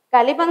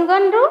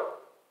कालीबंगन रु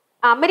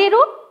आमरी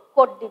रु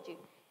कोर्डिजी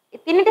ए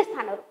तीनटे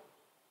स्थान रु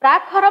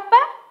प्राक हरप्पा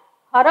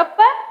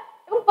हरप्पा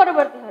एवं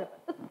परवर्ती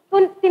हरप्पा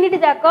तो तीनटी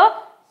जाक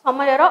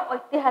समयर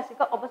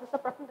ऐतिहासिक अवशेष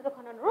प्रत्नतात्विक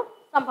खनन रु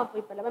संभव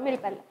होई पाला मिल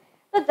पाला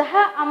तो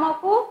जहाँ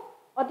आमको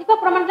अधिक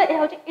प्रमाण रे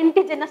होची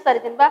इंडिजिनस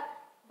ओरिजिन बा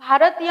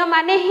भारतीय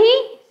माने ही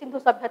सिंधु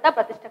सभ्यता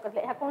प्रतिष्ठा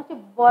करले या कोनसी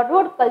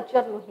बरोड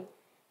कल्चर नुही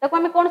ताको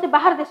आमे कोनसी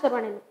बाहर देश रो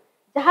आनिलु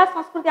जहाँ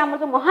संस्कृति आम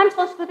जो महान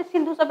संस्कृति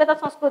सिंधु सभ्यता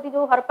संस्कृति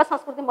जो हरप्पा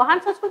संस्कृति महान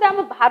संस्कृति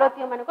आम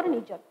भारतीय मानकर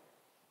निजर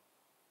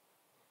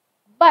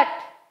but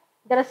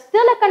there is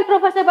still a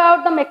controversy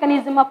about the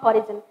mechanism of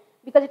origin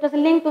because it was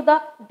linked to the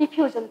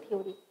diffusion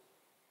theory.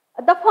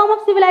 The form of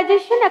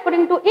civilization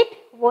according to it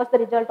was the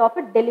result of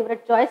a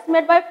deliberate choice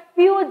made by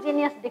few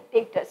genius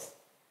dictators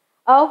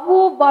who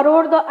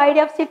borrowed the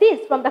idea of cities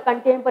from the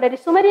contemporary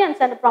Sumerians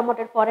and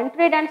promoted foreign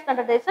trade and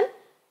standardization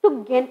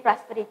to gain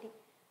prosperity.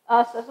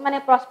 माने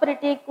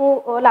prosperity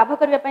को लाभ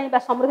करबा पई बा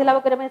समृद्धि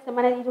लाभ करबा पई से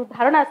माने जो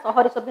धारणा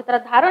शहरी सभ्यतार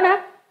धारणा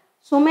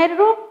सुमेर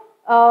रु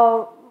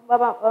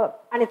बाबा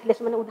आनिथिले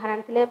से माने उदाहरण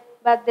आनिथिले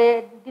बा they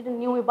didn't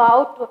knew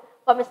about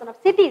formation of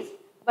cities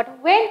but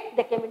when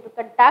they came into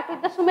contact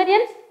with the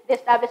Sumerians they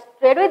established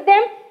trade with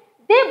them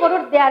they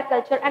borrowed their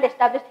culture and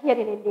established here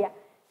in India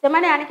से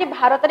माने आनि के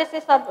भारत रे से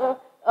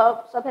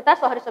सभ्यता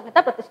शहरी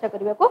सभ्यता प्रतिष्ठा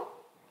करबा को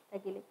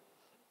लागिले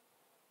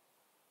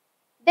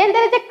then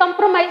there is a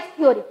compromise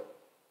theory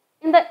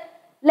in the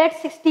late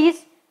 60s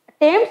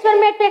attempts were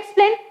made to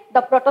explain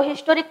the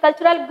proto-historic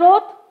cultural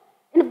growth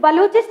in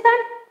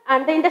Balochistan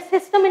and in the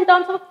system in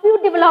terms of a few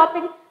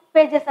developing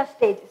phases or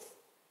stages.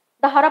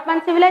 The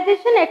Harappan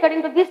civilization,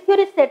 according to this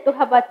theory, is said to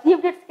have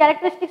achieved its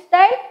characteristic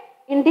style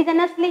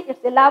indigenously.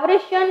 Its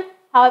elaboration,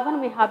 however,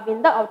 may have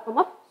been the outcome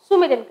of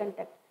Sumerian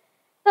contact.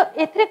 तो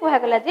एथरे कहा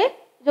गला जे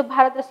जो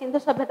भारत रे सिंधु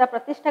सभ्यता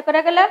प्रतिष्ठा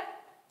करा गला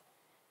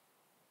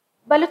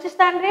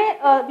बलूचिस्तान रे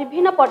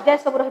विभिन्न पर्याय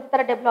सब रही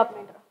तार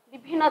डेवलपमेंट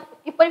विभिन्न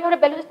किपरि भाबरे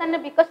बलूचिस्तान रे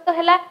विकसित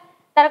हैला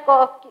तार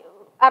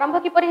आरंभ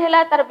किपरि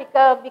हैला तार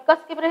विकास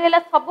किपरि हैला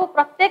सब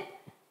प्रत्येक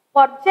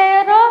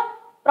पर्यायर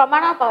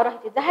प्रमाण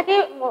रही जहा कि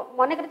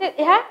मन करे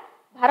यह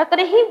भारत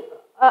रे ही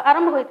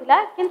आरंभ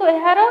होइतिला किंतु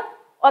एहार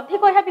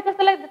अधिक यह विकसित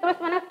होला जतबे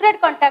से ट्रेड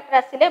कांटेक्ट रे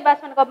आसिले बा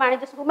सन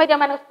वाणिज्य सुमेरिया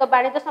मान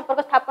वाणिज्य संपर्क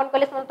स्थापन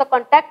कले सन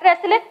कांटेक्ट रे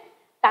आसिले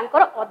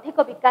तांकर अधिक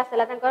विकास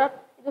हैला तांकर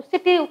जो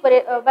सिटी ऊपर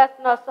बा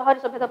शहरी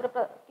सभ्यता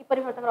ऊपर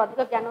किपरि तांकर अधिक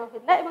ज्ञान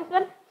होइतिला एवं से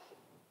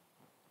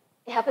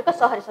यह एक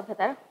शहरी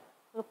सभ्यता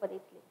रूप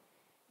देथिले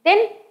then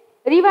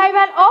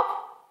revival of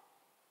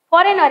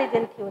foreign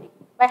origin theory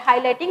by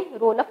highlighting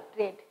role of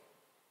trade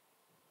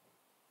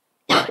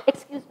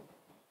excuse me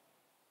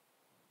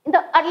in the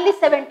early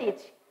 70s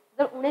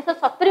जब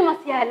 1970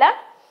 मसिया हैला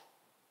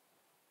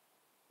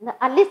in the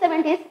early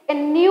 70s a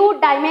new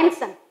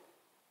dimension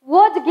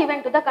was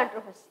given to the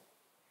controversy.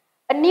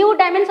 A new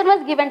dimension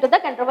was given to the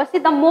controversy.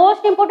 The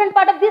most important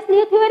part of this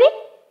new theory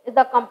is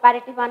the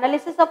comparative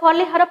analysis of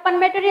early Harappan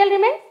material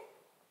remains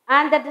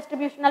and the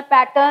distributional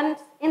patterns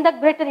in the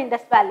greater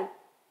Indus Valley.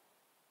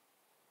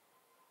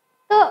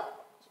 तो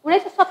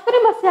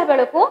 1970 मसिया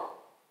बेले को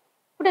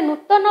गोटे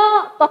नूतन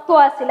तत्व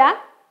आसिला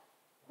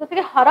जो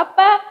कि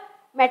Harappa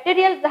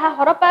material जहाँ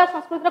हरप्पा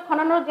संस्कृतिर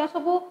खनन जो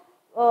सब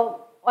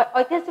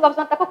ऐतिहासिक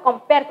अवसर ताको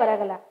कंपेयर करा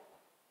गला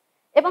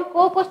एवं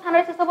को स्थान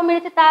रे से सब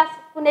मिली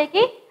ताकू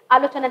लेकिन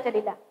आलोचना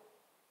चलिला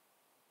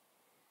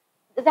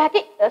जहाँ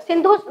कि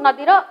सिंधु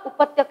नदीर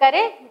उपत्यकार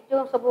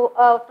जो सब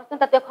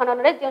प्रत्नतात्विक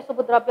खनन रे जो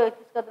सब द्रव्य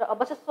ऐतिहासिक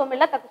अवशेष सब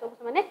मिला ताको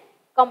सब माने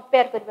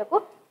कंपेयर करबा को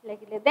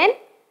लागिले then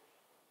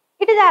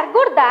it is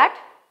argued that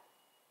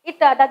it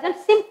doesn't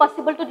seem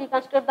possible to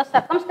reconstruct the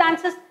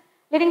circumstances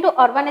leading to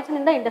urbanization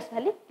in the Indus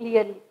Valley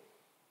clearly.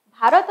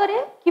 Bharat रे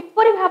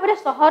किपरि भाबरे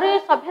शहर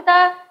सभ्यता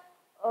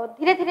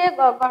धीरे धीरे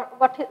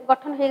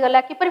गठन हो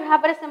गला किपरि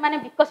भाबरे से माने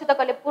विकसित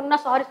कले पूर्ण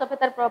शहरी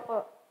सभ्यता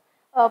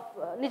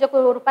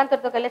निजको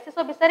रूपांतरित कले से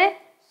सब विषय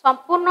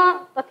संपूर्ण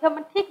तथ्य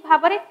ठीक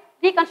भाबरे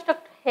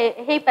रिकन्स्ट्रक्ट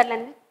हे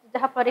पारलानी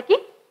जहा पर कि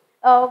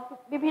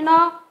विभिन्न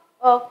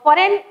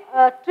फॉरेन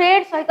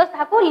ट्रेड सहित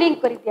ताको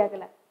लिंक कर दिया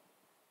गला.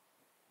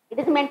 It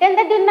is maintained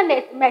that during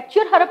the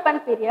mature Harappan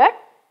period,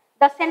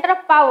 the center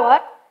of power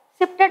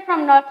shifted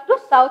from north to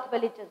south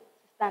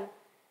Balochistan,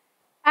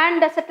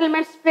 and the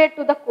settlements spread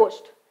to the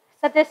coast,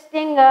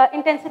 suggesting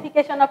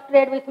intensification of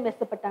trade with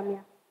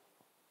Mesopotamia.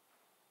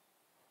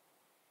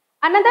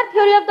 Another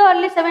theory of the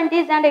early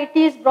 70s and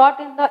 80s brought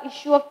in the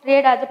issue of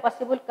trade as a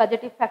possible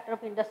causative factor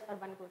of Indus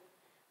urban growth.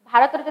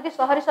 Bharat रे जदि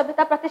शहरी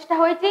सभ्यता प्रतिष्ठा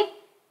होईची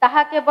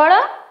ताहा केवल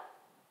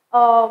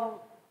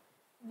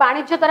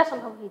वाणिज्य द्वारा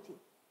संभव होईची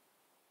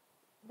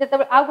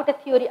जेते आ गोटे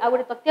थ्योरी आ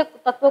गोटे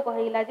तत्व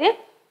कहला जे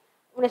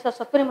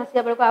 1970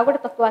 मसीहा बेलको आ गोटे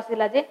तत्व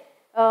आसिला जे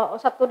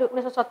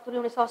 1970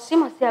 1980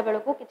 मसीहा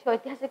बेलको किछि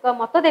ऐतिहासिक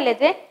मत देले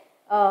जे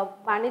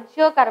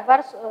वाणिज्य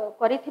कारबार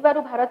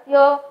करिथिबारु भारतीय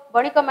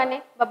बणिक माने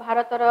बा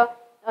भारतर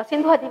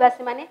सिंधु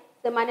आदिवासी माने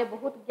से माने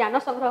बहुत ज्ञान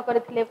संग्रह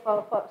करथिले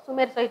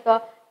सुमेर सहित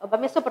बा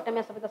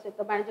मेसोपोटामिया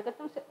सहित वाणिज्य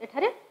करथि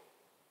एठारे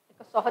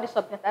एक शहरी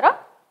सभ्यतार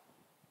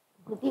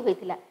वृद्धि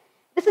होइथिला.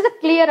 This is a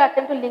clear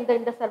attempt to link the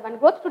Indus-Urban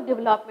growth to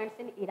developments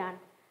in Iran,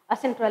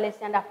 Central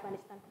Asia and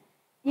Afghanistan.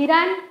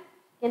 Iran,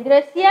 केंद्र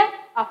एशिया,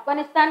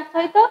 अफगानिस्तान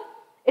सहित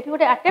एठी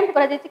गोटे अटेम्प्ट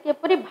करा जायछि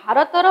केपरि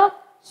भारतर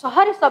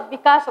शहरी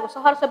विकास को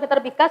शहर सभ्यतार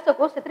विकास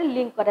को सेतरे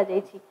लिंक करा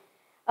जायछि.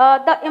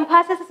 The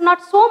emphasis is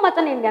not so much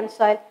on Indian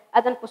soil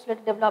as on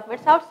postulated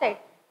developments outside.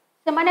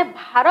 से माने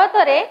भारत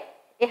रे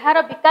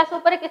एहार विकास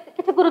ऊपर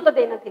किछि गुरुत्व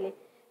दे नथिले.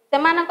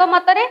 सेमानक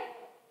मतरे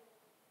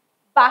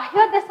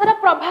बाह्य देशर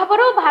प्रभाव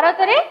रो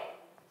भारत रे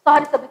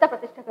शहरी सभ्यता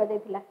प्रतिष्ठा कर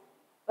देथिला.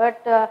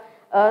 But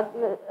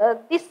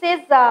this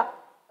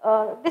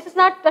is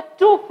not the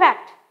true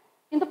fact.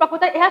 किंतु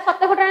प्रकृत एहा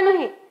सत्य घटना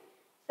नहीं.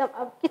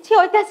 किछि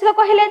ऐतिहासिक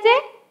कहिले जे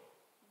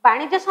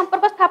वाणिज्य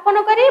संपर्क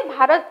स्थापन करी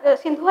भारत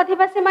सिंधु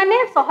आदिवासी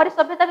माने शहरी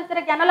सभ्यता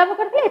विषय ज्ञान लाभ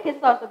करथिले एथि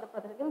शहर सभ्यता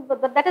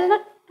प्रतिष्ठा. That is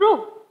not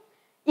true.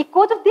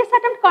 Echoes of this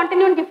attempt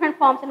continue in different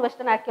forms in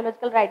Western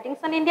archaeological writings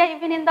on India.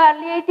 Even in the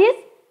early 80s,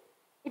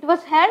 it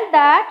was held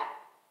that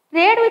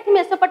trade with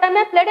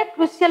Mesopotamia played a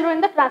crucial role in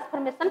the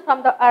transformation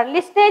from the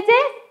early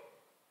stages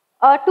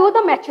to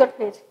the mature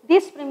phase.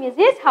 This premise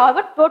is,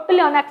 however, totally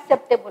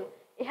unacceptable.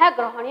 Eha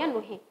grahaniya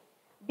nuhi,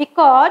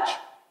 because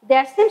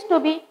there seems to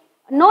be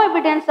no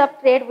evidence of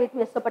trade with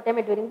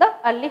Mesopotamia during the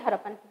early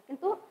Harappan.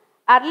 किंतु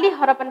early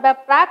Harappan बा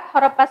प्राक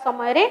हरप्पा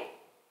समय रे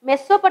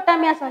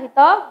Mesopotamia सहित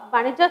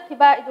वाणिज्य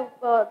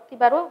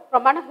थिबारो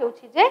प्रमाण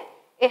हेउछि जे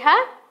एहा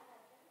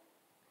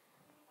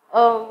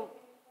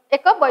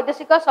एक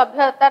वैदेशिक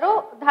सभ्यतार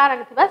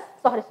धारणा थिबा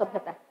शहरी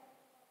सभ्यता.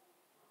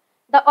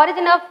 The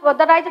origin of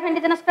the rise of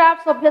indigenous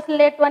crafts obviously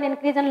led to an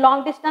increase in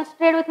long distance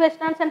trade with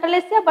Western and Central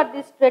Asia, but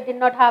this trade did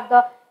not have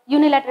the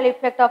unilateral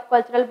effect of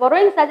cultural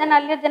borrowings as an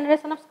earlier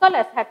generation of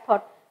scholars had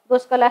thought.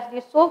 Those scholars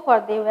did so,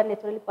 for they were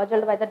naturally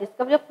puzzled by the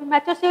discovery of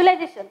mature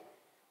civilization,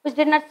 which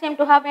did not seem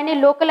to have any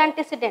local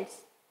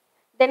antecedents.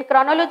 Then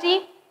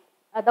chronology,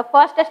 the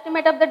first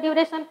estimate of the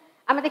duration,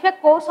 आमे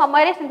देखिबा को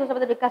समय रे सिंधु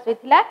सभ्यता विकास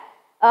होइथिला.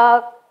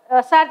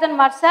 Surgeon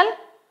martial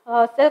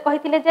से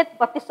कहिथिले जे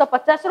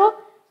 3250 रु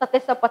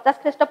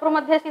 2750 ख्रीष्टपूर्व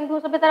मध्ये सिंधु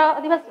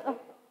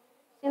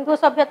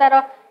सभ्यतार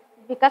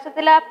विकास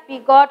थिला.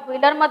 पिगट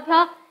व्हीलर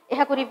मध्ये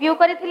एहा को review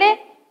करिथिले.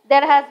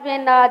 There has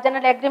been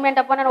general agreement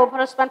upon an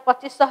overall span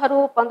 2500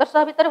 रु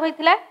 1500 भीतर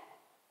होइथिला.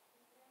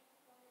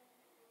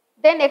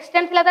 देन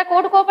एक्सटेंड थिला द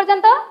कोड को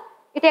पर्यंत.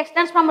 It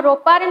extends from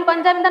रोपार in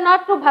Punjab in the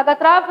north to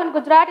Bhagatrao in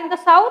Gujarat in the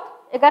south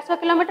 1100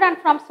 kilometre, and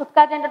from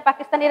सुतका and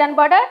Pakistan Iran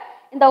border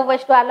in the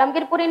west to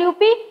Alamgirpur in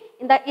UP,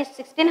 in the east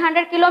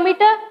 1600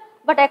 kilometer,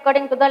 but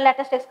according to the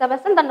latest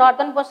excavation, the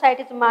northernmost site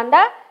is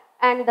Manda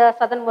and the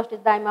southernmost is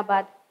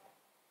Daimabad.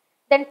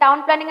 Then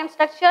town planning and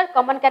structure,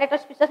 common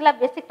characters, features like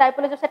basic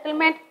typology of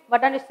settlement.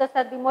 Modern research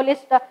has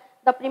demolished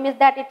the premise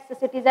that its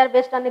cities are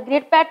based on a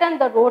grid pattern.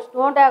 The roads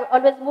don't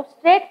always move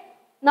straight,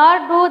 nor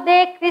do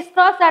they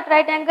crisscross at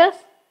right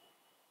angles.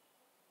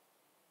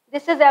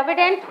 This is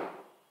evident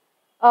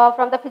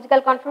from the physical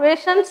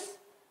configurations.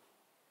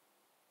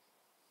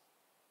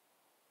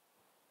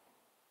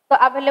 So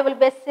available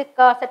basic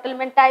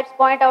settlement types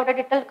point out a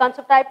detailed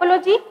concept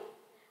typology.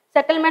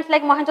 Settlements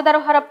like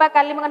Mohenjo-daro, Harappa,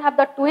 Kalimangan have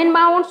the twin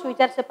mounds which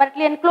are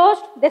separately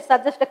enclosed. They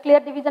suggest a clear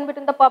division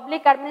between the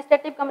public,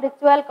 administrative,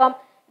 ritual,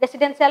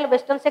 residential,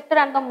 western sector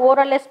and the more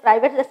or less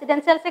private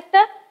residential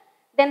sector.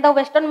 Then the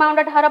western mound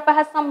at Harappa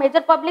has some major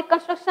public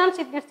constructions.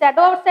 It needs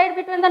shadow outside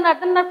between the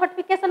northern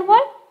fortification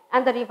wall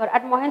and the river.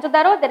 At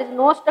Mohenjo-daro, there is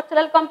no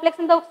structural complex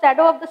in the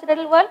shadow of the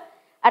citadel wall.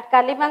 At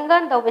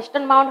Kalimangan, the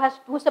western mound has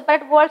two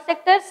separate wall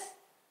sectors.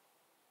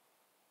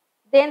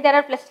 Then there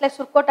are places like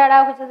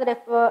Surkotara, which is a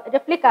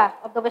replica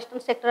of the western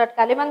sector at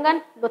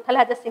Kalimangan. Lothal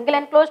has a single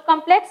enclosed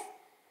complex.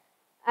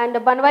 And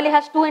Banwali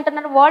has two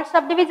internal walled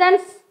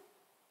subdivisions.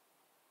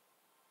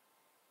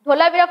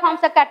 Dholavira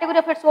forms a category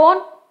of its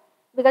own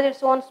because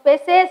its own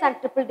spaces and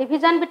triple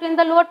division between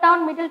the lower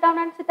town, middle town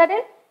and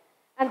citadel.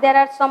 And there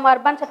are some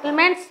urban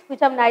settlements which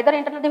have neither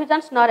internal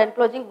divisions nor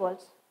enclosing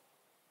walls.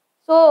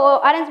 So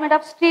arrangement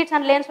of streets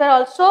and lanes were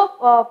also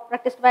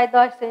practiced by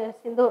the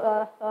Sindhu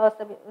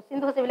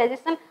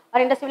civilization or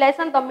Indus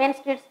civilization. The main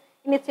streets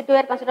in each city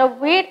were considered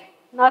width,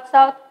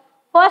 north-south.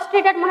 First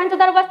street at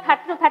Mohenjo-daro was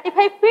 30 to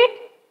 35 feet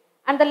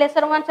and the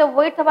lesser ones a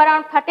width of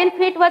around 13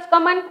 feet was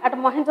common. At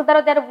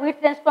Mohenjo-daro their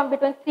width ranged from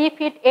between 3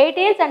 feet 8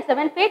 inches and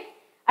 7 feet.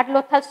 At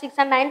Lothal 6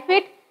 and 9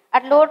 feet.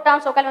 At lower town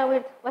Sokalma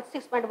width was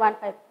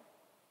 6.15.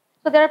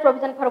 So there are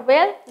provision for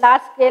well,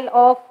 large scale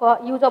of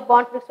use of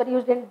bond bricks were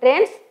used in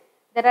drains.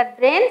 There are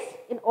drains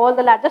in all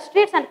the larger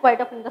streets and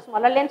quite often in the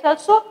smaller lanes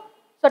also.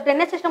 So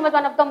drainage system was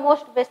one of the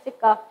most basic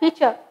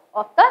feature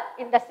of the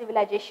Indus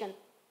civilization.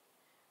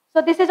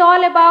 So this is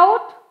all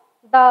about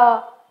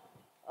the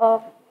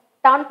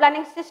town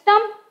planning system,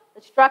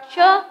 the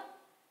structure,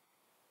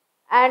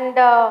 and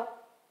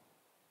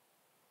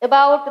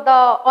about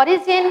the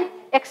origin,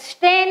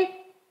 extent,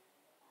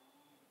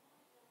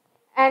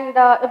 and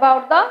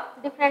about the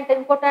different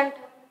important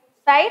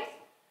sites.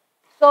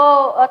 So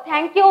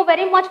thank you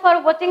very much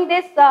for watching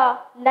this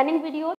learning video.